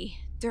muggy,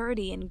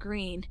 dirty and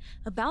green,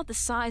 about the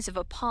size of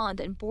a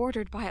pond and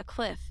bordered by a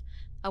cliff.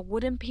 A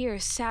wooden pier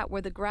sat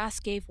where the grass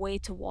gave way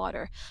to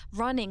water,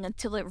 running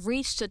until it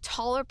reached a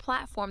taller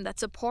platform that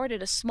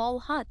supported a small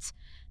hut.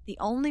 The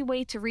only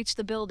way to reach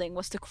the building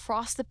was to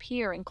cross the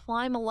pier and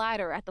climb a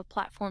ladder at the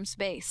platform's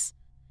base.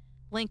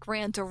 Link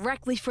ran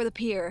directly for the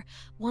pier.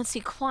 Once he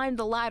climbed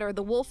the ladder,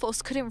 the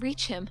wolfos couldn't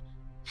reach him.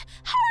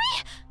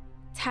 Hurry!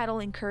 Tattle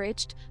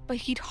encouraged, but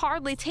he'd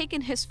hardly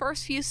taken his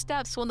first few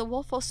steps when the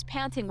wolfos'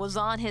 panting was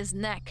on his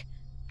neck.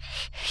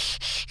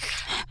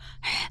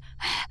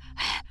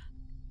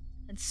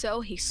 And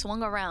so he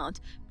swung around,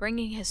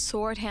 bringing his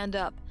sword hand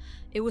up.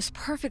 It was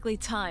perfectly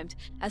timed.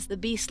 As the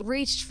beast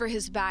reached for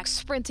his back,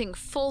 sprinting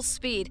full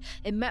speed,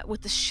 it met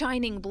with the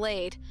shining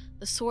blade.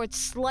 The sword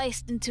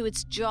sliced into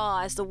its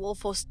jaw as the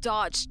wolfos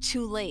dodged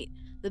too late.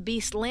 The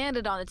beast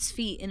landed on its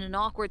feet in an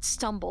awkward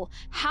stumble,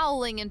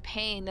 howling in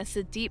pain as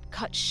the deep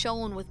cut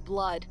shone with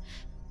blood.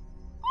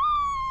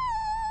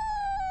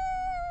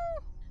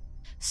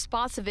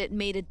 Spots of it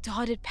made a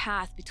dotted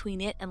path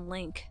between it and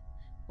Link.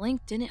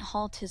 Link didn't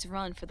halt his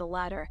run for the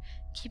ladder,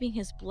 keeping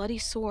his bloody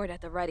sword at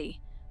the ready.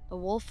 The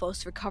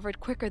wolfos recovered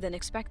quicker than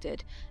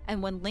expected,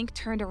 and when Link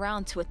turned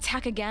around to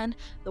attack again,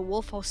 the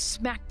wolfos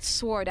smacked the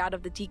sword out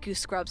of the Deku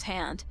Scrub's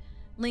hand.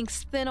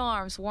 Link's thin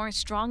arms weren't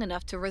strong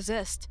enough to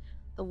resist.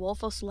 The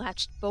wolfos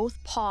latched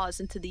both paws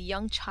into the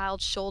young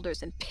child's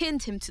shoulders and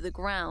pinned him to the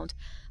ground.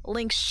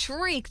 Link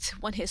shrieked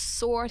when his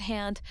sword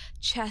hand,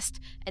 chest,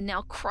 and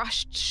now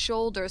crushed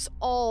shoulders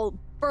all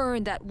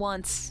burned at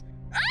once.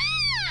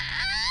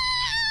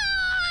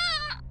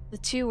 The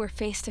two were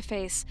face to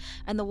face,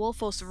 and the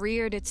Wolfos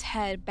reared its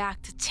head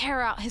back to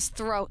tear out his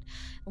throat.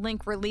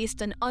 Link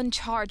released an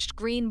uncharged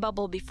green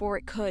bubble before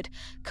it could,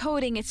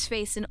 coating its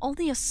face in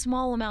only a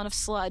small amount of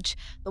sludge.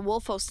 The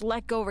Wolfos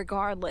let go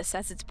regardless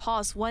as its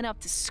paws went up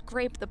to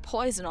scrape the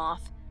poison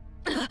off.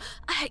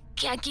 I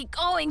can't keep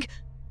going,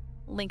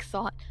 Link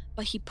thought,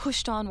 but he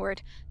pushed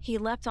onward. He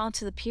leapt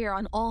onto the pier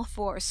on all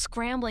fours,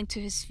 scrambling to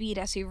his feet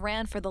as he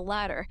ran for the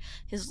ladder.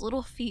 His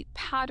little feet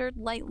pattered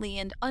lightly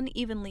and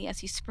unevenly as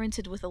he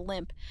sprinted with a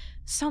limp.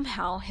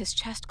 Somehow, his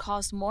chest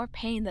caused more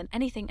pain than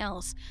anything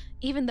else,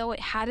 even though it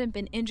hadn't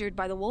been injured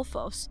by the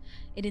Wolfos.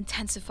 It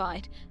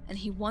intensified, and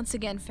he once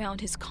again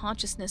found his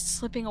consciousness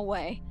slipping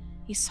away.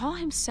 He saw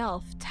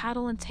himself,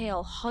 Tattle and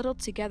Tail, huddled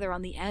together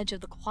on the edge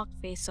of the clock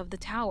face of the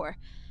tower.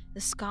 The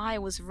sky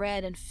was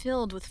red and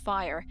filled with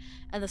fire,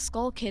 and the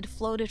Skull Kid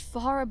floated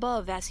far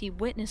above as he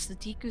witnessed the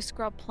Deku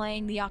Scrub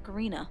playing the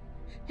ocarina.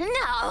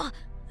 No,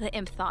 the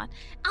imp thought.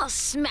 I'll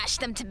smash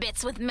them to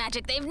bits with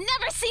magic they've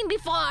never seen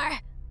before.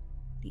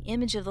 The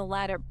image of the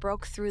ladder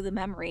broke through the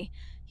memory.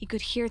 He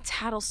could hear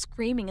Tattle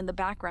screaming in the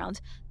background,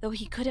 though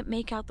he couldn't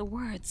make out the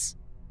words.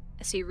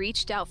 As he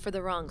reached out for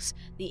the rungs,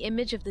 the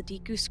image of the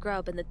Deku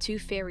Scrub and the two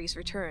fairies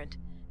returned.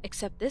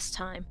 Except this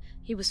time,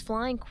 he was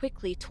flying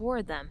quickly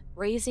toward them,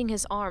 raising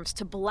his arms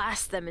to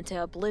blast them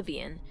into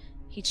oblivion.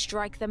 He'd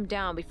strike them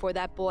down before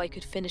that boy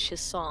could finish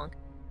his song.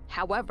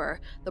 However,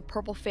 the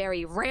purple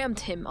fairy rammed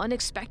him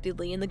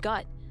unexpectedly in the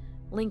gut.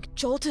 Link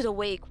jolted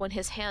awake when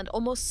his hand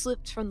almost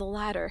slipped from the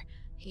ladder.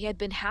 He had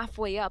been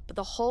halfway up, but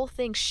the whole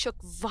thing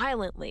shook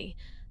violently.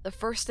 The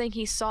first thing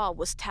he saw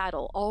was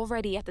Tattle,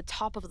 already at the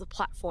top of the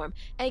platform,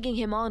 egging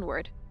him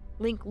onward.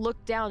 Link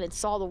looked down and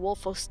saw the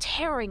Wolfos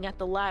tearing at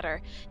the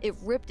ladder. It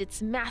ripped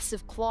its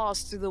massive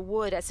claws through the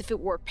wood as if it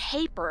were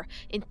paper,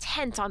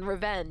 intent on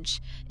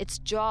revenge. Its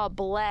jaw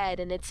bled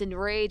and its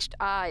enraged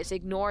eyes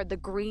ignored the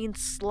green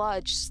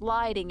sludge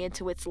sliding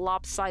into its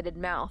lopsided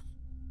mouth.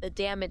 The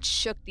damage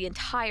shook the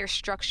entire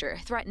structure,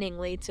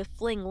 threateningly to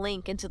fling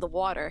Link into the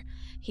water.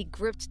 He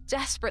gripped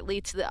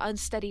desperately to the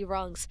unsteady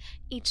rungs.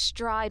 Each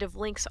stride of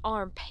Link's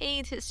arm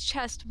pained his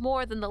chest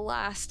more than the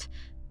last.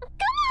 Come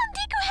on,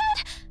 Deku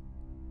Head!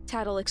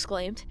 Tattle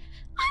exclaimed.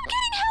 I'm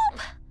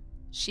getting help!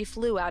 She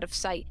flew out of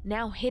sight,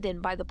 now hidden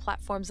by the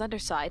platform's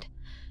underside.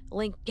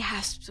 Link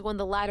gasped when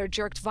the ladder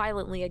jerked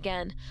violently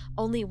again.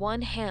 Only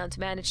one hand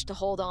managed to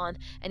hold on,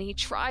 and he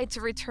tried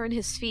to return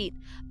his feet,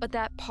 but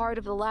that part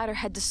of the ladder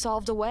had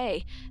dissolved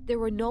away. There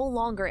were no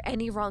longer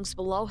any rungs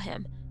below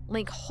him.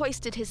 Link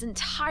hoisted his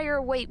entire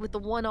weight with the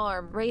one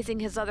arm, raising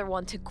his other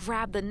one to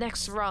grab the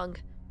next rung.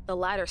 The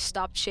ladder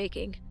stopped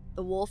shaking.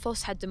 The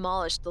Wolfos had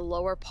demolished the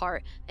lower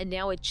part, and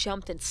now it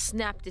jumped and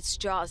snapped its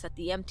jaws at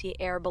the empty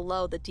air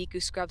below the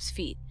Deku Scrub's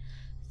feet.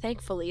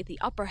 Thankfully, the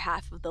upper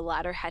half of the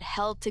ladder had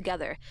held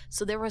together,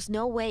 so there was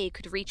no way it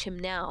could reach him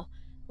now.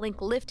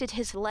 Link lifted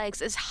his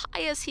legs as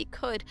high as he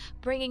could,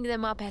 bringing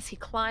them up as he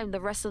climbed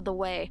the rest of the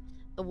way.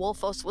 The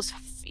Wolfos was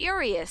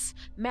furious,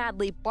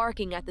 madly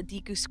barking at the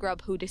Deku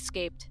Scrub who'd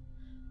escaped.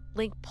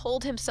 Link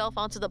pulled himself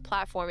onto the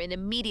platform and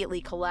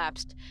immediately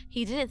collapsed.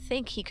 He didn't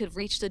think he could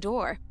reach the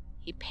door.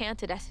 He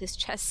panted as his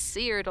chest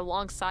seared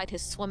alongside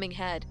his swimming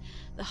head.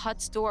 The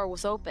hut's door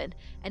was open,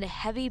 and a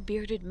heavy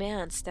bearded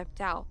man stepped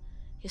out.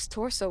 His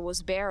torso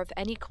was bare of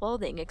any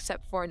clothing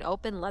except for an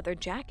open leather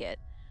jacket.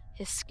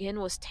 His skin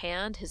was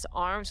tanned, his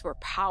arms were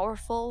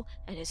powerful,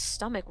 and his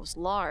stomach was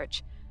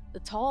large. The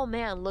tall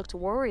man looked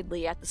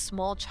worriedly at the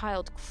small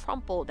child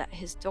crumpled at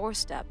his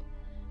doorstep.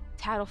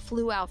 Tattle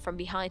flew out from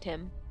behind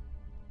him.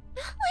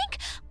 Link,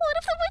 one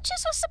of the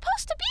witches was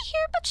supposed to be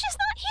here, but she's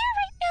not here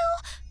right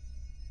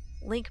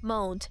now. Link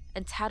moaned,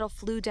 and Tattle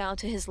flew down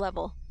to his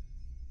level.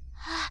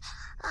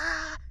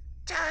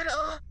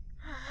 Tattle,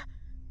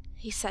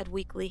 he said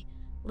weakly.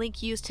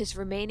 Link used his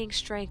remaining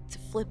strength to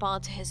flip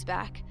onto his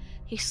back.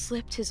 He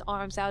slipped his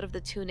arms out of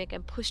the tunic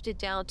and pushed it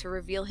down to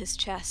reveal his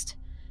chest.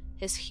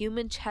 His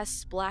human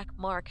chest's black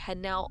mark had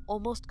now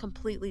almost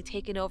completely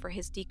taken over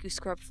his Deku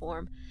Scrub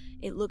form.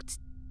 It looked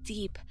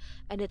deep,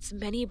 and its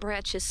many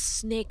branches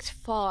snaked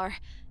far.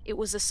 It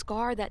was a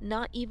scar that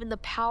not even the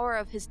power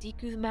of his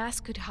Deku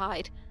mask could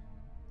hide.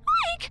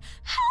 Link,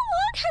 how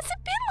long has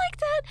it been like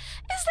that?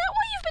 Is that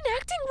why you've been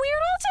acting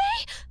weird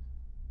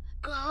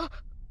all day?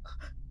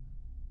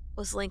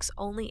 Was Link's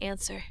only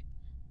answer.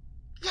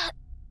 Yeah,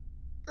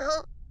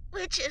 the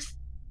witches.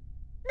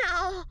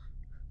 No.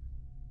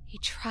 He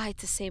tried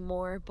to say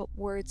more, but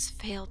words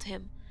failed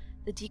him.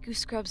 The Deku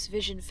Scrub's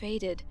vision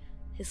faded.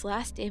 His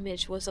last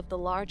image was of the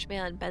large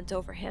man bent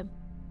over him.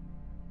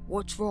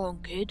 What's wrong,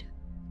 kid?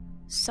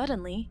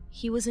 Suddenly,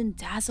 he was in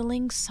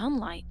dazzling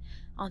sunlight,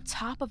 on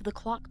top of the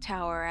clock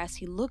tower as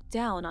he looked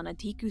down on a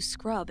Deku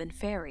Scrub and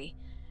fairy.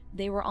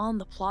 They were on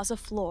the plaza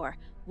floor,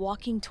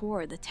 walking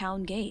toward the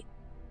town gate.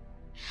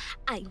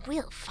 I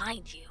will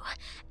find you,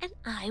 and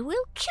I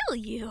will kill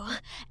you,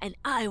 and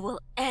I will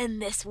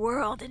end this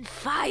world in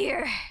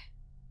fire.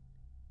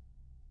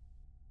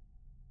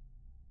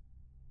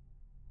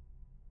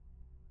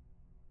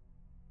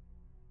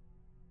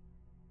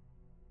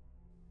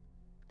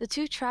 The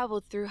two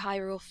traveled through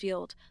Hyrule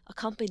Field,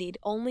 accompanied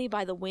only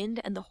by the wind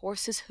and the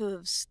horses'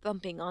 hooves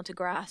thumping onto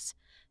grass.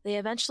 They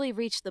eventually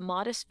reached the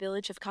modest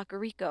village of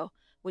Kakariko,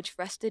 which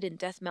rested in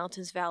Death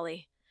Mountain's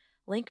valley.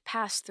 Link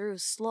passed through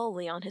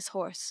slowly on his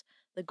horse.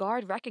 The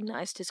guard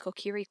recognized his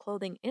Kokiri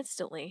clothing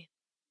instantly.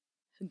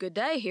 "Good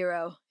day,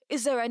 hero.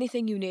 Is there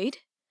anything you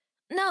need?"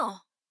 "No,"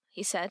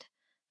 he said.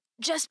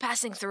 "Just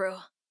passing through."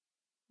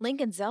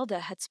 Link and Zelda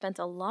had spent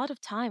a lot of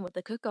time with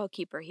the Cuckoo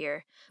Keeper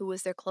here, who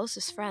was their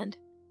closest friend.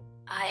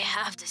 "I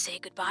have to say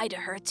goodbye to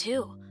her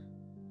too,"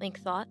 Link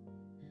thought.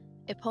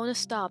 Epona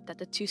stopped at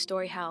the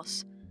 2-story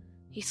house.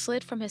 He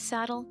slid from his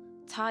saddle,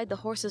 tied the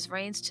horse's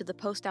reins to the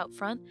post out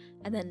front,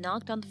 and then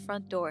knocked on the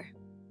front door.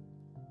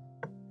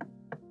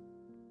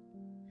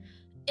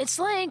 "It's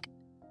Link!"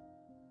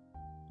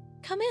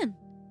 "Come in,"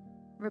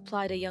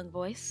 replied a young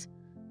voice.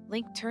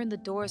 Link turned the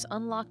door's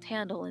unlocked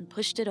handle and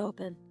pushed it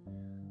open.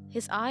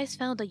 His eyes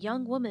found a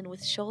young woman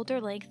with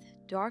shoulder-length,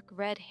 dark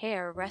red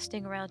hair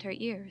resting around her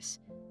ears.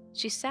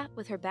 She sat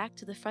with her back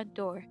to the front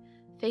door,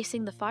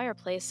 facing the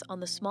fireplace on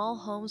the small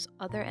home's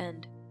other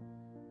end.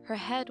 Her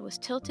head was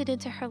tilted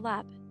into her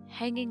lap,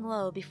 hanging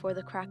low before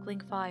the crackling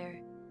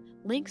fire.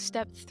 Link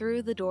stepped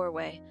through the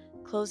doorway,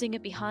 closing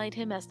it behind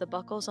him as the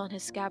buckles on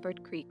his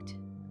scabbard creaked.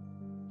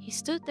 He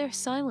stood there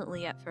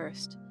silently at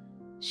first.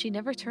 She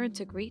never turned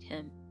to greet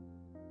him.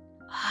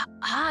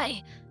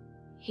 "Hi,"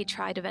 he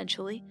tried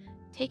eventually,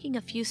 taking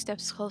a few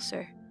steps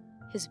closer.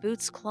 His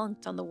boots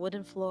clunked on the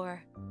wooden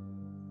floor.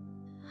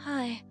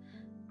 "Hi,"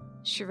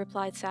 she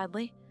replied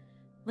sadly.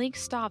 Link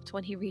stopped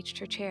when he reached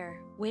her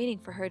chair, waiting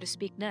for her to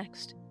speak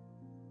next.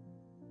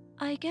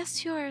 "I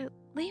guess you're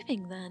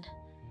leaving then?"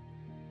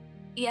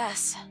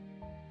 "Yes,"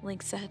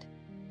 Link said.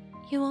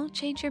 "You won't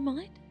change your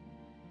mind?"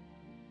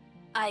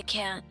 "I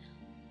can't."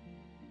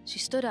 She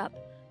stood up,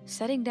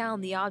 setting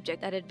down the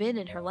object that had been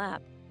in her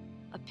lap,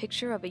 a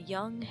picture of a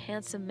young,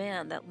 handsome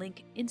man that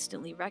Link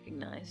instantly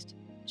recognized.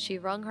 She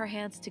wrung her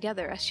hands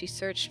together as she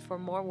searched for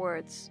more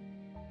words.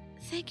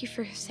 "Thank you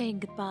for saying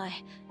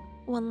goodbye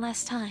one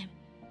last time."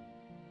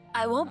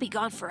 "I won't be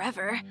gone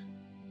forever,"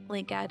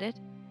 Link added.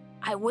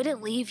 "I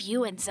wouldn't leave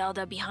you and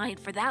Zelda behind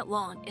for that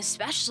long,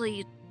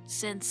 especially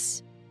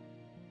since..."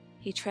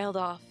 He trailed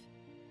off.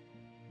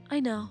 "I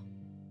know."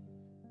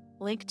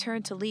 Link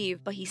turned to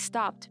leave, but he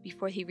stopped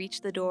before he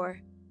reached the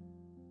door.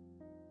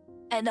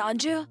 "And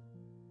Anju?"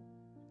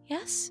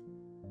 "Yes,"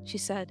 she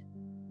said.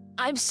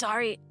 "I'm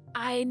sorry.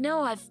 I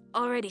know I've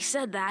already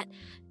said that,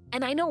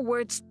 and I know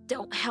words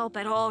don't help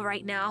at all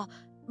right now,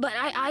 but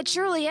I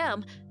truly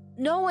am.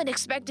 No one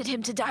expected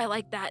him to die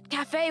like that.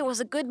 Cafe was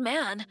a good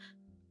man."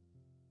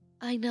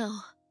 "I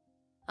know,"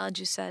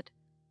 Anju said.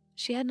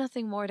 She had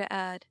nothing more to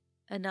add,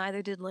 and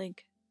neither did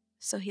Link,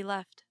 so he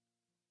left.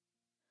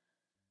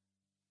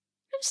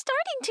 "I'm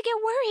starting to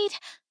get worried."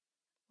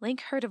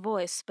 Link heard a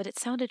voice, but it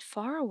sounded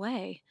far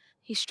away.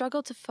 He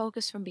struggled to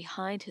focus from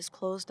behind his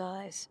closed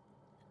eyes.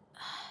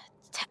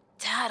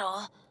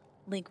 Tattle,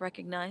 Link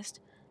recognized.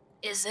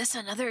 "Is this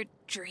another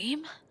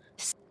dream?"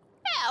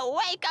 "He'll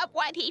wake up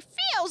when he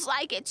feels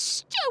like it,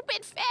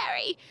 stupid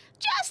fairy!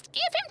 Just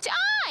give him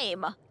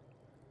time!"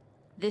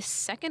 This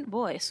second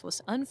voice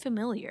was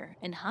unfamiliar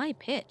and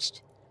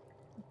high-pitched.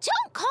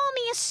 "Don't call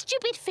me a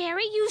stupid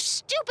fairy, you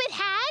stupid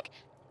hag!"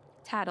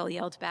 Tattle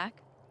yelled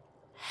back.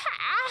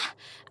 Ha!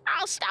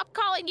 I'll stop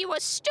calling you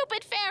a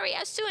stupid fairy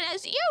as soon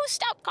as you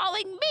stop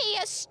calling me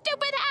a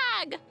stupid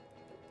hag!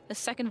 The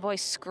second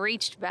voice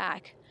screeched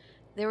back.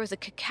 There was a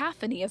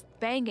cacophony of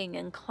banging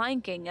and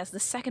clanking as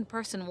the second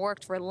person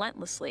worked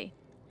relentlessly.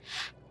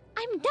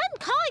 "I'm done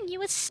calling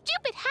you a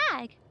stupid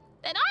hag."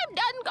 "Then I'm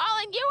done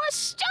calling you a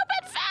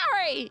stupid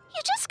fairy!"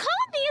 "You just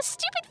called me a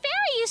stupid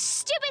fairy, you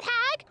stupid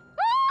hag!"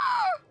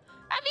 Roar!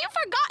 Have you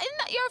forgotten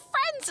that your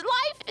friend's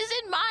life is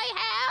in my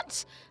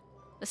hands?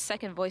 The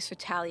second voice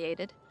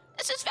retaliated.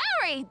 This is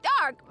very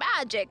dark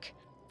magic.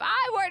 If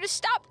I were to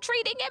stop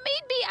treating him,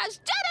 he'd be as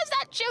dead as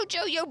that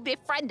ChuChu you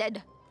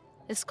befriended.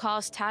 This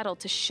caused Tattle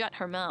to shut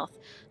her mouth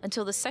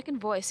until the second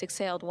voice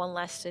exhaled one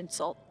last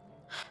insult.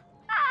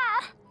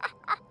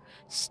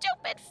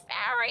 Stupid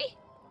fairy.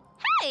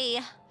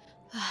 Hey!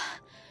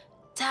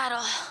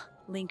 Tattle,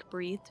 Link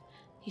breathed.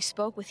 He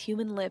spoke with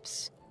human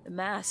lips. The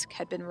mask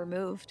had been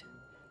removed.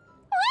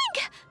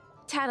 Link!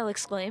 Tattle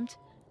exclaimed.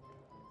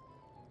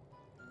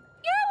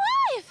 You're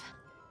alive!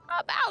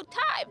 About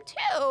time,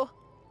 too.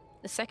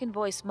 The second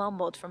voice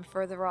mumbled from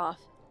further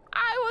off.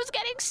 I was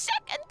getting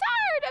sick and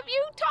tired of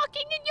you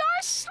talking in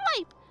your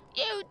sleep.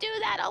 You do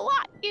that a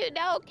lot, you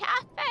know,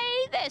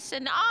 Cafe this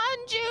and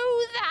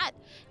Anju that.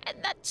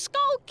 And that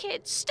Skull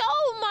Kid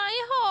stole my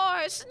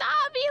horse.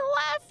 Navi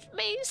left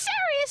me.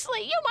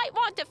 Seriously, you might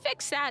want to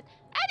fix that.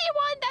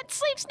 Anyone that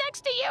sleeps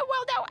next to you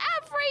will know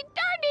every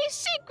dirty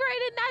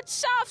secret in that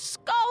soft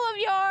skull of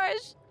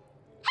yours.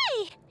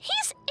 Hey,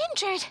 he's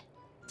injured,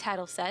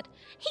 Tattle said.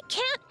 He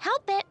can't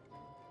help it.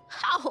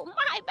 Oh,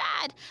 my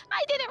bad.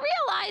 I didn't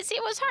realize he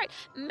was hurt.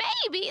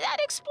 Maybe that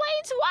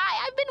explains why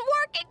I've been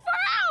working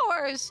for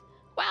hours.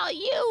 While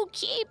you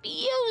keep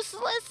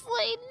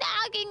uselessly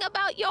nagging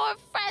about your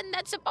friend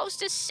that's supposed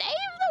to save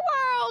the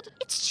world.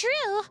 It's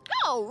true.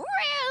 Oh,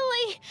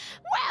 really?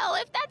 Well,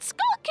 if that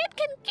skull kid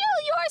can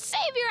kill your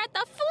savior at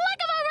the flick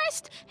of a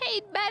wrist,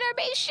 he'd better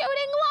be shooting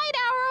light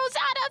arrows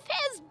out of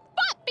his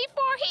butt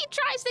before he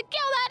tries to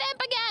kill that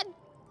imp again.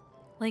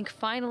 Link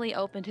finally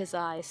opened his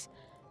eyes.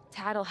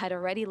 Tattle had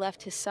already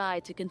left his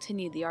side to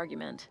continue the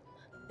argument.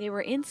 They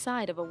were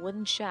inside of a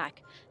wooden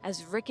shack,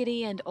 as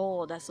rickety and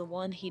old as the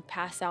one he'd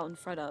passed out in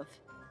front of.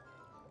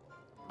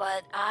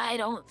 But I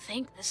don't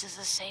think this is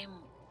the same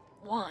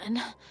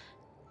one,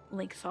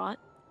 Link thought.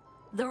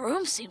 The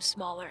room seems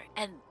smaller,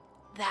 and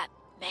that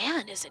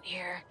man isn't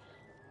here.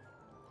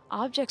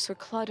 Objects were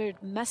cluttered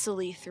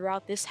messily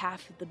throughout this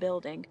half of the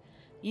building.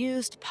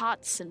 Used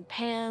pots and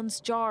pans,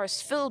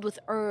 jars filled with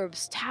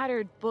herbs,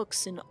 tattered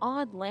books in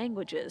odd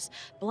languages,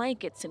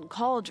 blankets and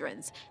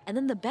cauldrons, and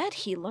then the bed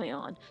he lay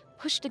on,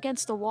 pushed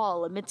against the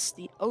wall amidst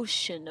the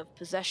ocean of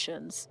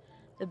possessions.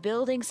 The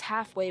building's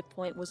halfway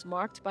point was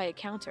marked by a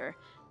counter,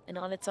 and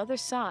on its other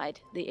side,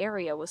 the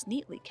area was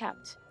neatly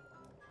kept.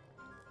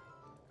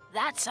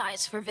 That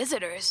size for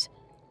visitors,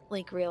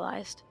 Link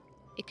realized.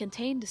 It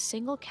contained a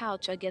single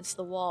couch against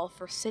the wall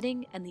for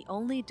sitting and the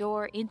only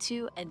door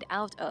into and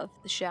out of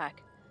the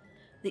shack.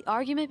 The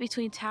argument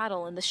between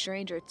Tattle and the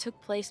stranger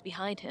took place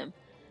behind him,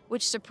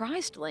 which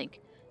surprised Link,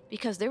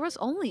 because there was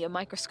only a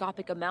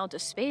microscopic amount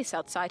of space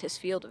outside his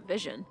field of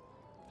vision.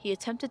 He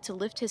attempted to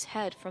lift his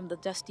head from the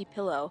dusty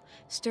pillow,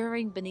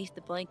 stirring beneath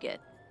the blanket.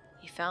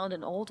 He found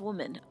an old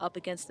woman up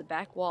against the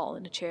back wall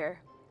in a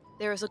chair.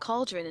 There was a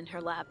cauldron in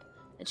her lap,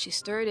 and she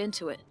stirred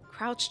into it,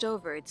 crouched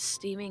over its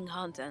steaming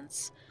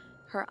contents.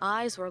 Her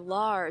eyes were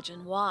large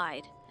and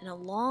wide, and a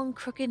long,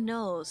 crooked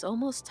nose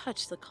almost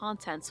touched the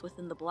contents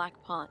within the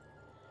black pot.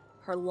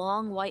 Her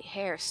long white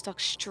hair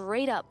stuck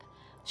straight up.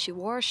 She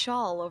wore a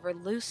shawl over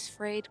loose,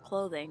 frayed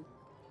clothing.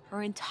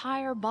 Her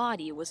entire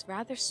body was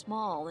rather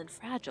small and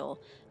fragile,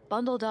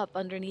 bundled up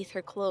underneath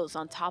her clothes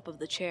on top of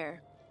the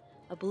chair.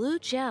 A blue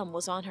gem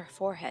was on her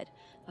forehead,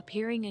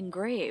 appearing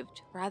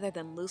engraved rather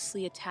than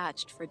loosely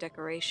attached for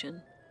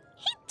decoration.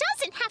 He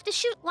doesn't have to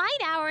shoot light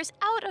arrows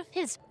out of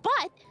his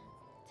butt,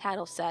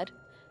 Tattle said.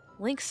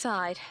 Link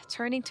sighed,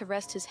 turning to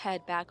rest his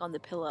head back on the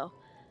pillow.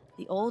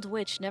 The old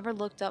witch never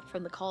looked up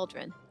from the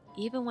cauldron,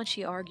 even when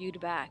she argued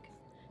back.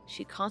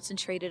 She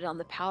concentrated on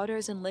the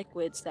powders and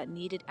liquids that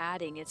needed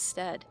adding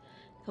instead,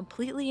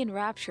 completely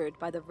enraptured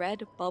by the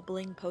red,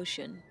 bubbling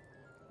potion.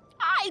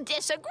 I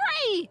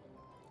disagree,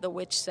 the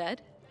witch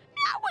said.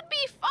 That would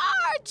be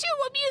far too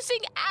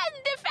amusing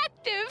and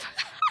effective.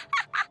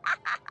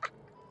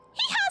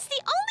 He has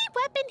the only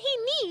weapon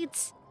he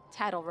needs,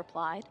 Tattle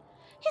replied.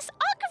 His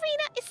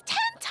ocarina is 10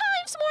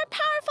 times more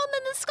powerful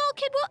than the Skull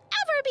Kid will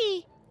ever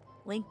be.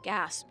 Link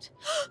gasped.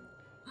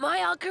 My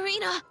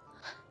ocarina!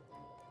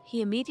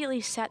 He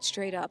immediately sat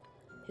straight up.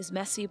 His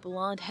messy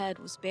blonde head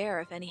was bare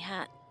of any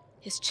hat.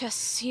 His chest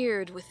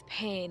seared with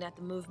pain at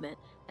the movement,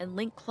 and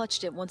Link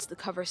clutched it once the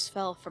covers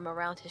fell from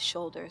around his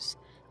shoulders.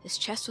 His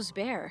chest was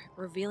bare,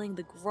 revealing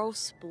the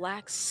gross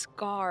black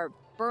scar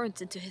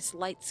burnt into his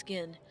light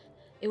skin.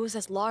 It was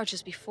as large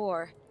as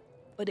before,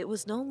 but it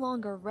was no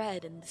longer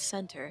red in the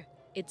center.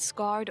 It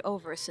scarred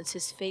over since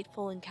his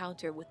fateful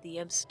encounter with the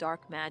imp's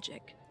dark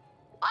magic.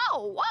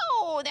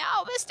 Whoa,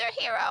 now, Mr.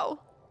 Hero,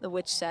 the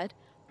witch said,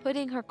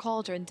 putting her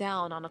cauldron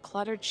down on a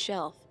cluttered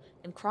shelf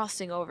and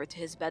crossing over to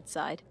his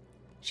bedside.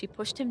 She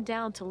pushed him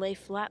down to lay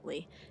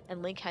flatly,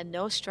 and Link had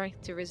no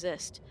strength to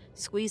resist,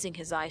 squeezing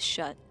his eyes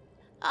shut.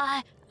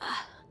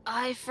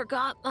 I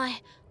forgot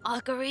my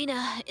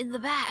ocarina in the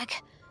bag,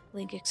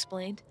 Link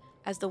explained,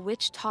 as the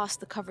witch tossed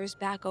the covers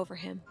back over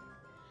him.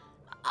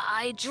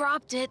 I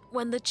dropped it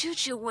when the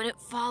ChuChu wouldn't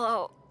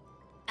follow,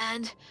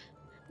 and...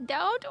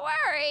 Don't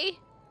worry,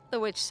 the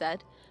witch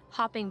said,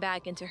 hopping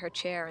back into her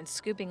chair and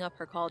scooping up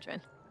her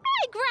cauldron.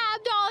 I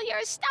grabbed all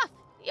your stuff,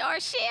 your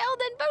shield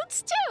and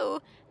boots too.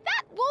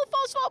 That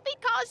Wolfos won't be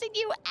causing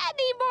you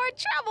any more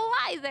trouble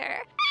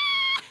either.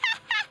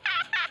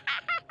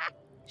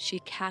 She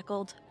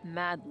cackled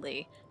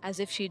madly, as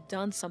if she'd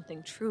done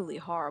something truly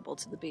horrible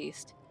to the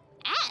beast.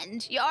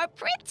 And you're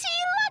pretty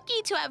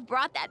lucky to have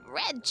brought that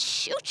red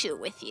ChuChu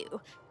with you.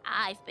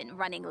 I've been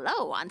running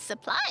low on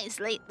supplies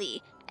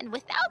lately, and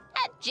without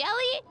that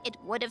jelly, it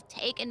would have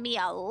taken me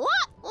a lot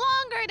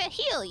longer to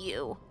heal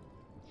you.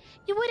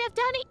 You would have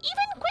done it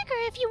even quicker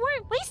if you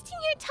weren't wasting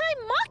your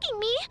time mocking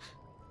me,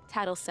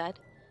 Tattle said.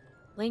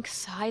 Link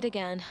sighed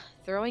again,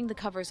 throwing the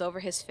covers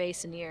over his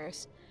face and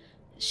ears.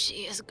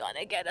 She is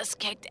gonna get us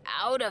kicked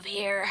out of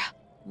here,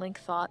 Link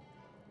thought.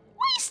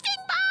 Wasting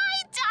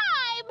my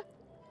time!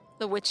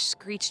 The witch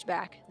screeched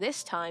back,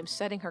 this time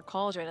setting her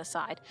cauldron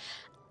aside.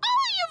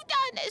 All you've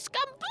done is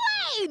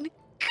complain!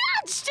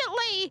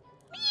 Constantly!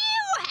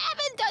 You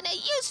haven't done a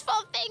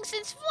useful thing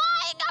since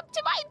flying up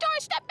to my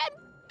doorstep and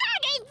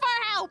begging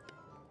for help!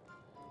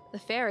 The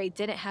fairy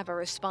didn't have a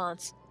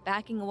response,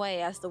 backing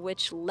away as the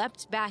witch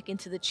leapt back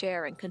into the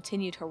chair and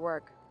continued her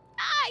work.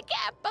 I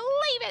can't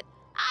believe it!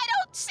 I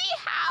don't see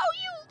how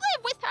you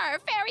live with her,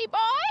 fairy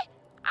boy!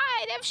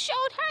 I'd have showed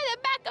her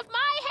the back of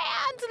my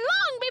hands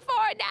long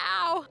before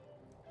now!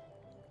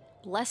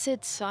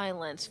 Blessed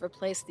silence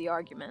replaced the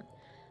argument.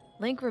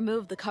 Link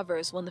removed the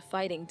covers when the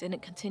fighting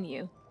didn't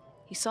continue.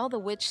 He saw the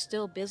witch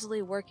still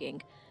busily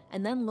working,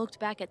 and then looked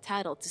back at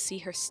Tattle to see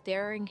her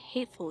staring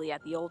hatefully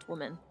at the old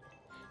woman.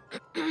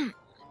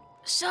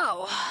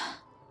 So,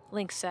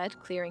 Link said,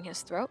 clearing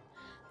his throat.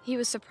 He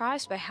was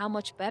surprised by how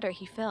much better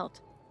he felt.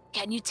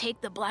 Can you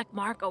take the black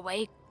mark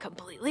away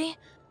completely?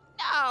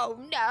 No,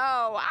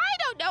 I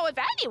don't know if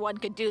anyone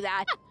could do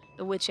that.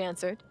 The witch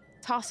answered,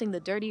 tossing the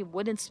dirty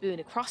wooden spoon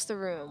across the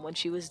room when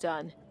she was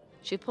done.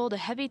 She pulled a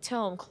heavy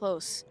tome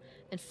close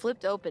and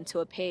flipped open to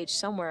a page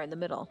somewhere in the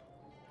middle.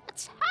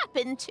 What's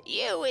happened to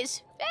you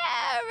is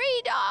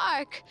very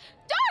dark.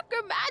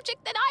 Darker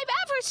magic than I've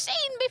ever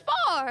seen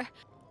before.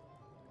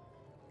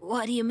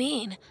 What do you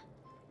mean?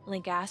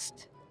 Link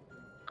asked.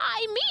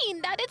 I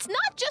mean that it's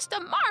not just a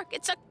mark,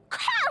 it's a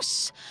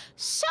curse.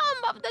 Some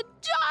of the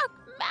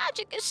dark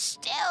magic is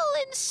still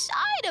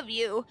inside of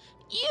you.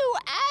 You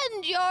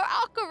and your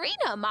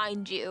ocarina,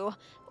 mind you.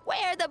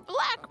 Where the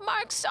black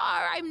marks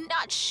are, I'm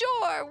not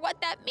sure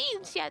what that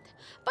means yet,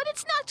 but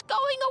it's not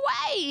going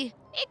away.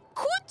 It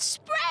could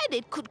spread,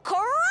 it could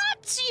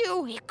corrupt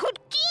you, it could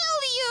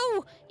kill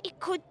you, it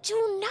could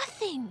do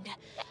nothing.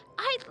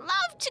 I'd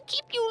love to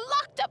keep you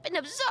locked up and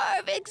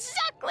observe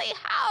exactly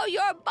how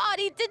your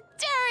body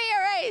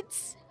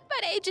deteriorates.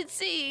 But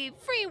agency,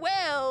 free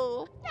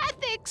will,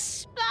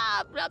 ethics,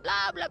 blah, blah,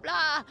 blah, blah,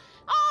 blah.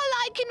 All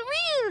I can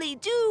really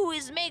do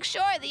is make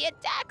sure the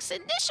attack's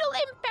initial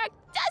impact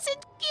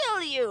doesn't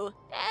kill you.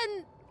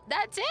 And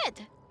that's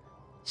it.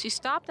 She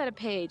stopped at a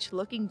page,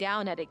 looking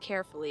down at it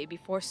carefully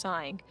before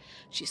sighing.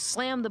 She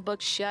slammed the book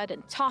shut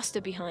and tossed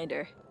it behind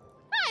her.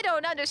 I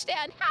don't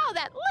understand how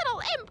that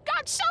little imp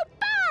got so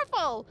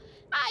powerful.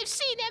 I've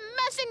seen him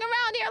messing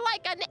around here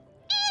like an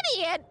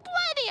idiot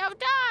plenty of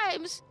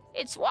times.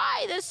 It's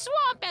why the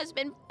swamp has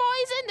been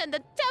poisoned and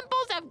the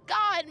temples have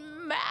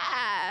gone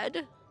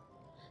mad.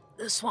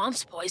 The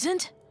swamp's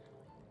poisoned?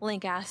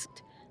 Link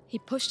asked. He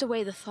pushed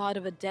away the thought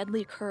of a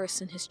deadly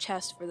curse in his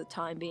chest for the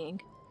time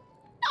being.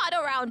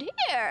 Not around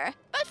here,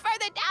 but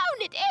further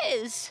down it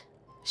is,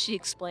 she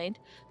explained,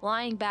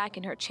 lying back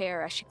in her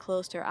chair as she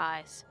closed her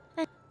eyes.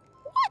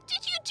 What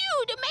did you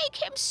do to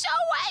make him so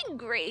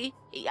angry?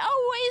 He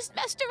always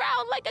messed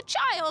around like a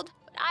child,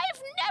 but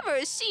I've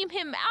never seen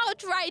him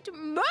outright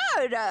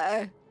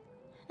murder.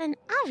 And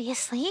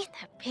obviously,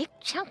 that big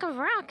chunk of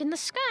rock in the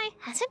sky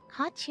hasn't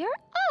caught your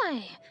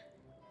eye,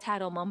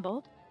 Tattle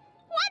mumbled.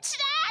 What's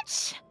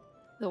that?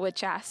 The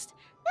witch asked.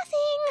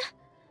 Nothing,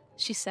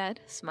 she said,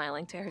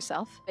 smiling to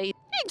herself.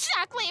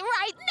 Exactly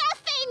right,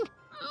 nothing!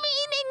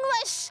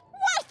 Meaningless,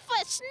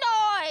 worthless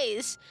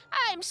noise!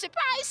 I'm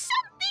surprised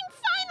something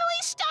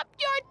finally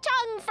stopped your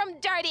tongue from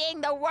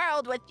dirtying the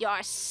world with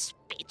your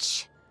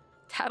speech.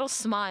 Tattle's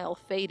smile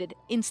faded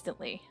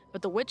instantly,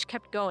 but the witch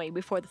kept going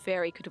before the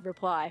fairy could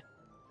reply.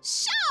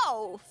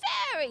 So,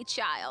 fairy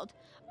child,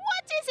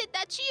 what is it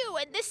that you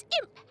and this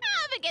imp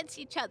have against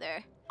each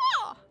other?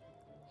 Oh,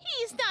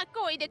 he's not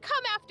going to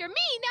come after me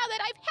now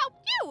that I've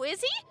helped you,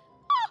 is he?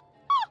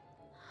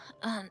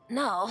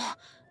 No,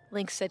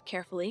 Link said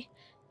carefully.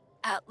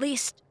 At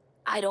least,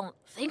 I don't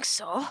think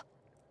so.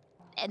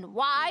 And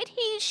why'd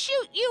he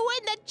shoot you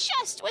in the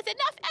chest with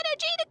enough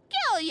energy to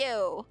kill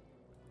you?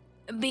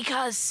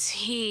 Because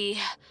he...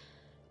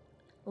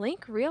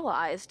 Link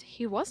realized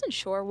he wasn't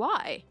sure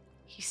why.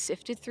 He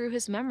sifted through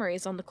his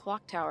memories on the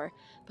clock tower,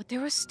 but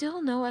there was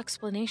still no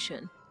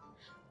explanation.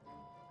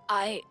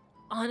 I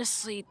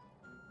honestly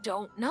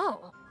don't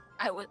know.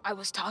 I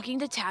was talking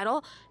to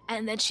Tattle,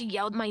 and then she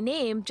yelled my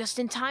name just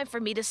in time for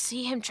me to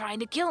see him trying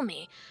to kill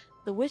me.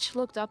 The witch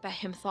looked up at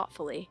him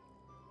thoughtfully.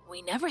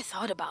 We never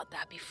thought about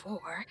that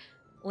before,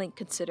 Link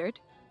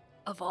considered.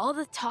 Of all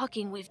the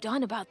talking we've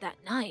done about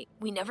that night,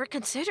 we never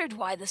considered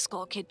why the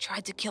Skull Kid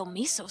tried to kill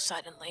me so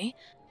suddenly.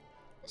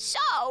 So,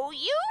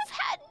 you've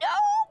had no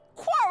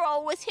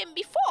quarrel with him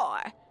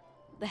before?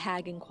 The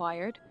hag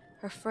inquired,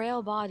 her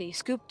frail body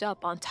scooped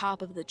up on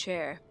top of the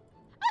chair.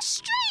 A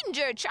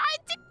stranger tried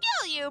to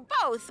kill you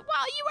both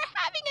while you were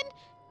having an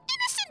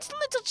innocent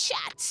little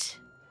chat.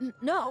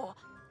 No,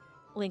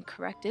 Link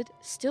corrected,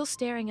 still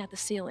staring at the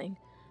ceiling.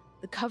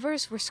 The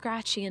covers were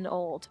scratchy and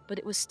old, but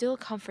it was still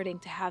comforting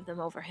to have them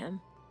over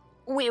him.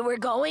 We were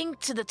going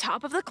to the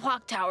top of the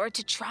clock tower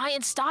to try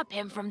and stop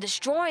him from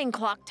destroying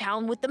Clock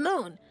Town with the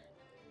moon.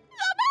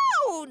 The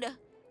moon!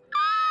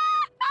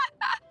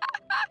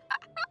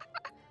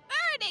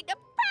 Burning a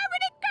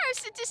permanent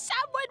curse into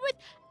someone with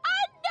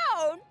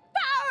unknown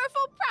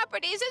powerful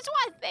properties is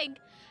one thing,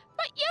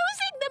 but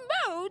using the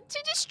moon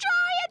to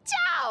destroy a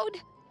town,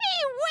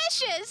 he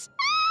wishes.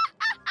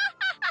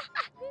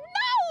 No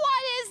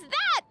one is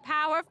that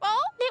powerful.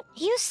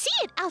 You see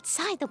it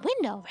outside the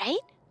window, right?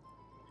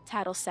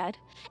 Tattle said.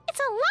 It's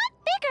a lot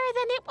bigger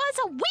than it was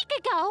a week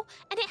ago,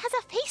 and it has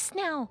a face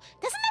now.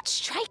 Doesn't that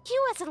strike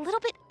you as a little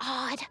bit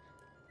odd?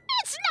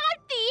 It's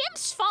not the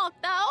imp's fault,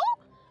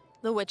 though,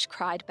 the witch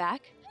cried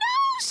back.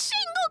 No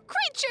single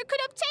creature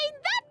could obtain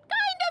that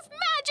kind of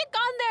magic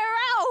on their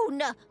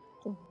own.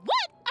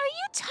 What are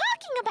you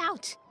talking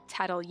about?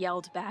 Tattle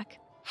yelled back.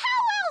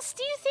 How else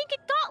do you think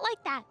it got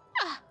like that?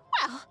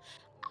 Well,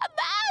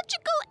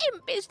 magical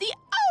imp is the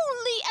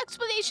only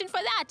explanation for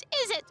that,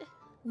 is it?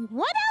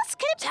 What else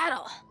could...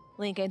 Tattle,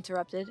 Link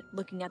interrupted,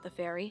 looking at the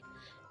fairy.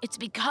 It's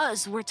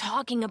because we're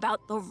talking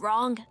about the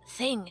wrong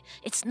thing.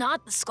 It's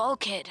not the Skull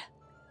Kid.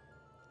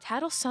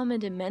 Tattle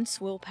summoned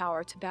immense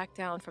willpower to back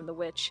down from the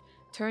witch,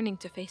 turning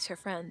to face her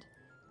friend.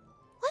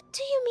 What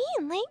do you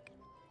mean, Link?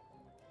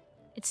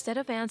 Instead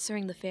of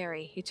answering the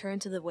fairy, he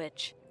turned to the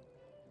witch.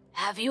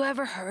 Have you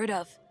ever heard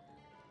of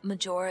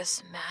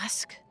Majora's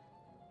Mask?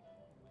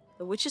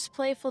 The witch's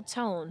playful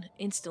tone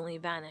instantly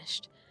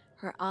vanished.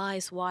 Her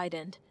eyes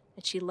widened,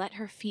 and she let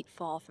her feet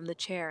fall from the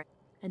chair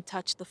and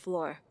touch the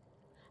floor.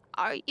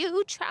 Are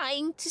you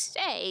trying to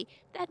say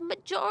that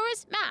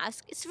Majora's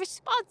Mask is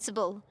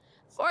responsible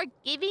for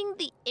giving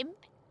the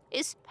imp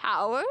his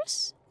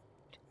powers?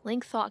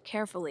 Link thought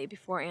carefully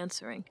before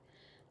answering.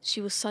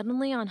 She was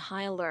suddenly on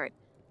high alert,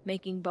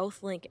 making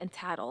both Link and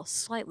Tattle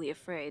slightly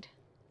afraid.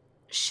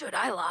 Should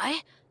I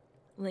lie?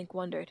 Link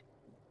wondered.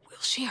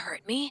 Will she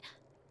hurt me?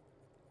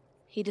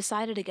 He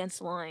decided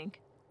against lying.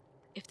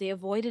 If they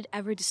avoided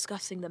ever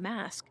discussing the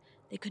mask,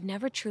 they could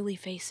never truly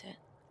face it.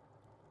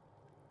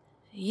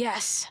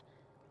 Yes,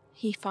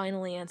 he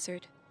finally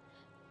answered.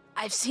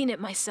 I've seen it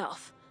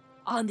myself,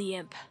 on the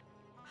imp.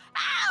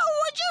 How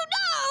would you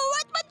know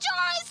what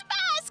Majora's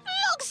Mask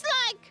looks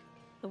like?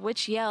 The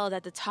witch yelled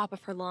at the top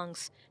of her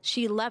lungs.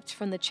 She leapt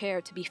from the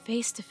chair to be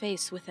face to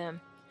face with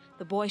him.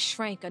 The boy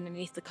shrank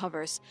underneath the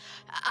covers.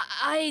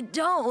 I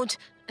don't,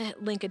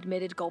 Link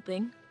admitted,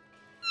 gulping.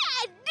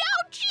 And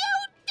don't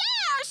you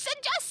dare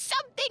suggest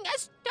something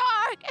as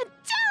dark and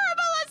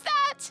terrible as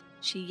that!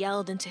 She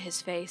yelled into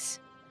his face.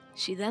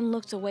 She then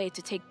looked away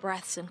to take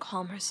breaths and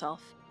calm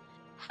herself.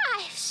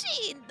 I've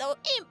seen the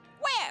imp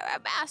wear a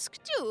mask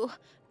too,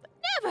 but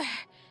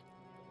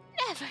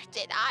never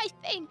did I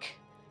think.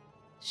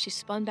 She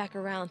spun back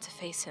around to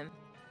face him.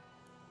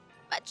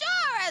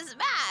 Majora's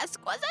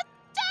Mask was a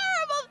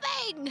terrible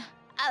thing,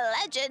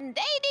 a legend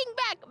dating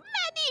back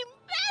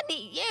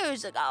many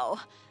years ago.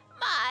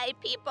 My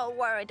people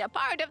weren't a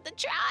part of the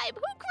tribe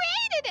who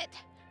created it,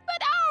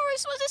 but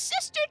ours was a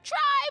sister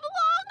tribe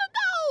long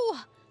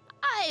ago.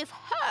 I've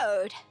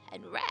heard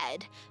and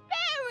read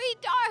very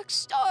dark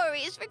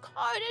stories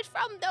recorded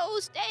from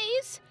those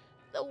days.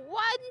 The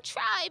one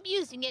tribe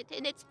using it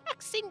in its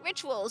hexing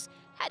rituals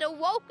had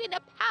awoken a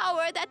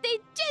power that they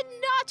did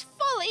not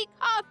fully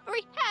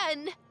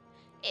comprehend.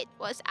 It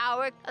was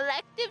our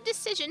collective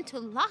decision to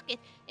lock it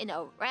in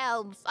a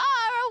realm far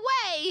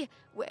away,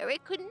 where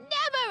it could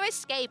never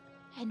escape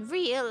and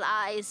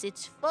realize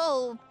its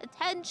full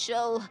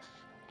potential.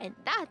 And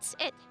that's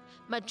it.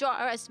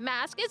 Majora's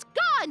Mask is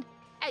gone,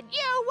 and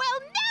you will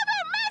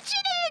never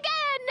mention it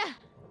again!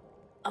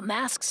 A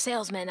masked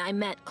salesman I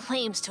met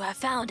claims to have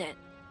found it,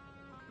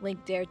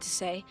 Link dared to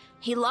say.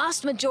 He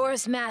lost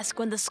Majora's Mask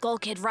when the Skull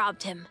Kid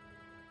robbed him.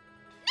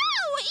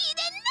 No, he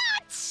did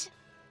not!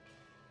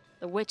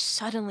 The witch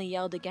suddenly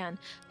yelled again,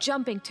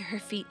 jumping to her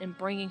feet and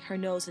bringing her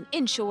nose an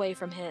inch away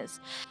from his.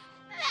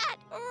 That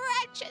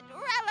wretched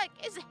relic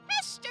is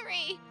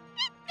history!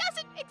 It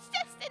doesn't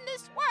exist in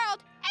this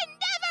world and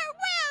never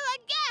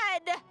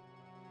will again!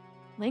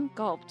 Link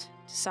gulped,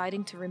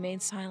 deciding to remain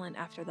silent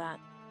after that.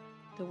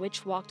 The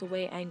witch walked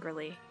away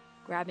angrily,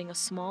 grabbing a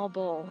small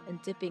bowl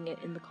and dipping it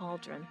in the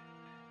cauldron.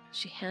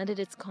 She handed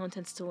its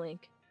contents to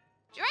Link.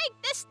 Drink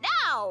this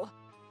now!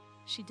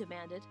 She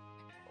demanded.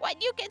 When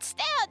you can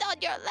stand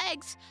on your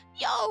legs,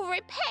 you'll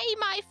repay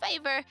my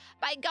favor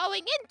by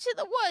going into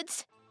the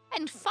woods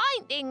and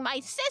finding my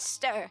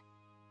sister.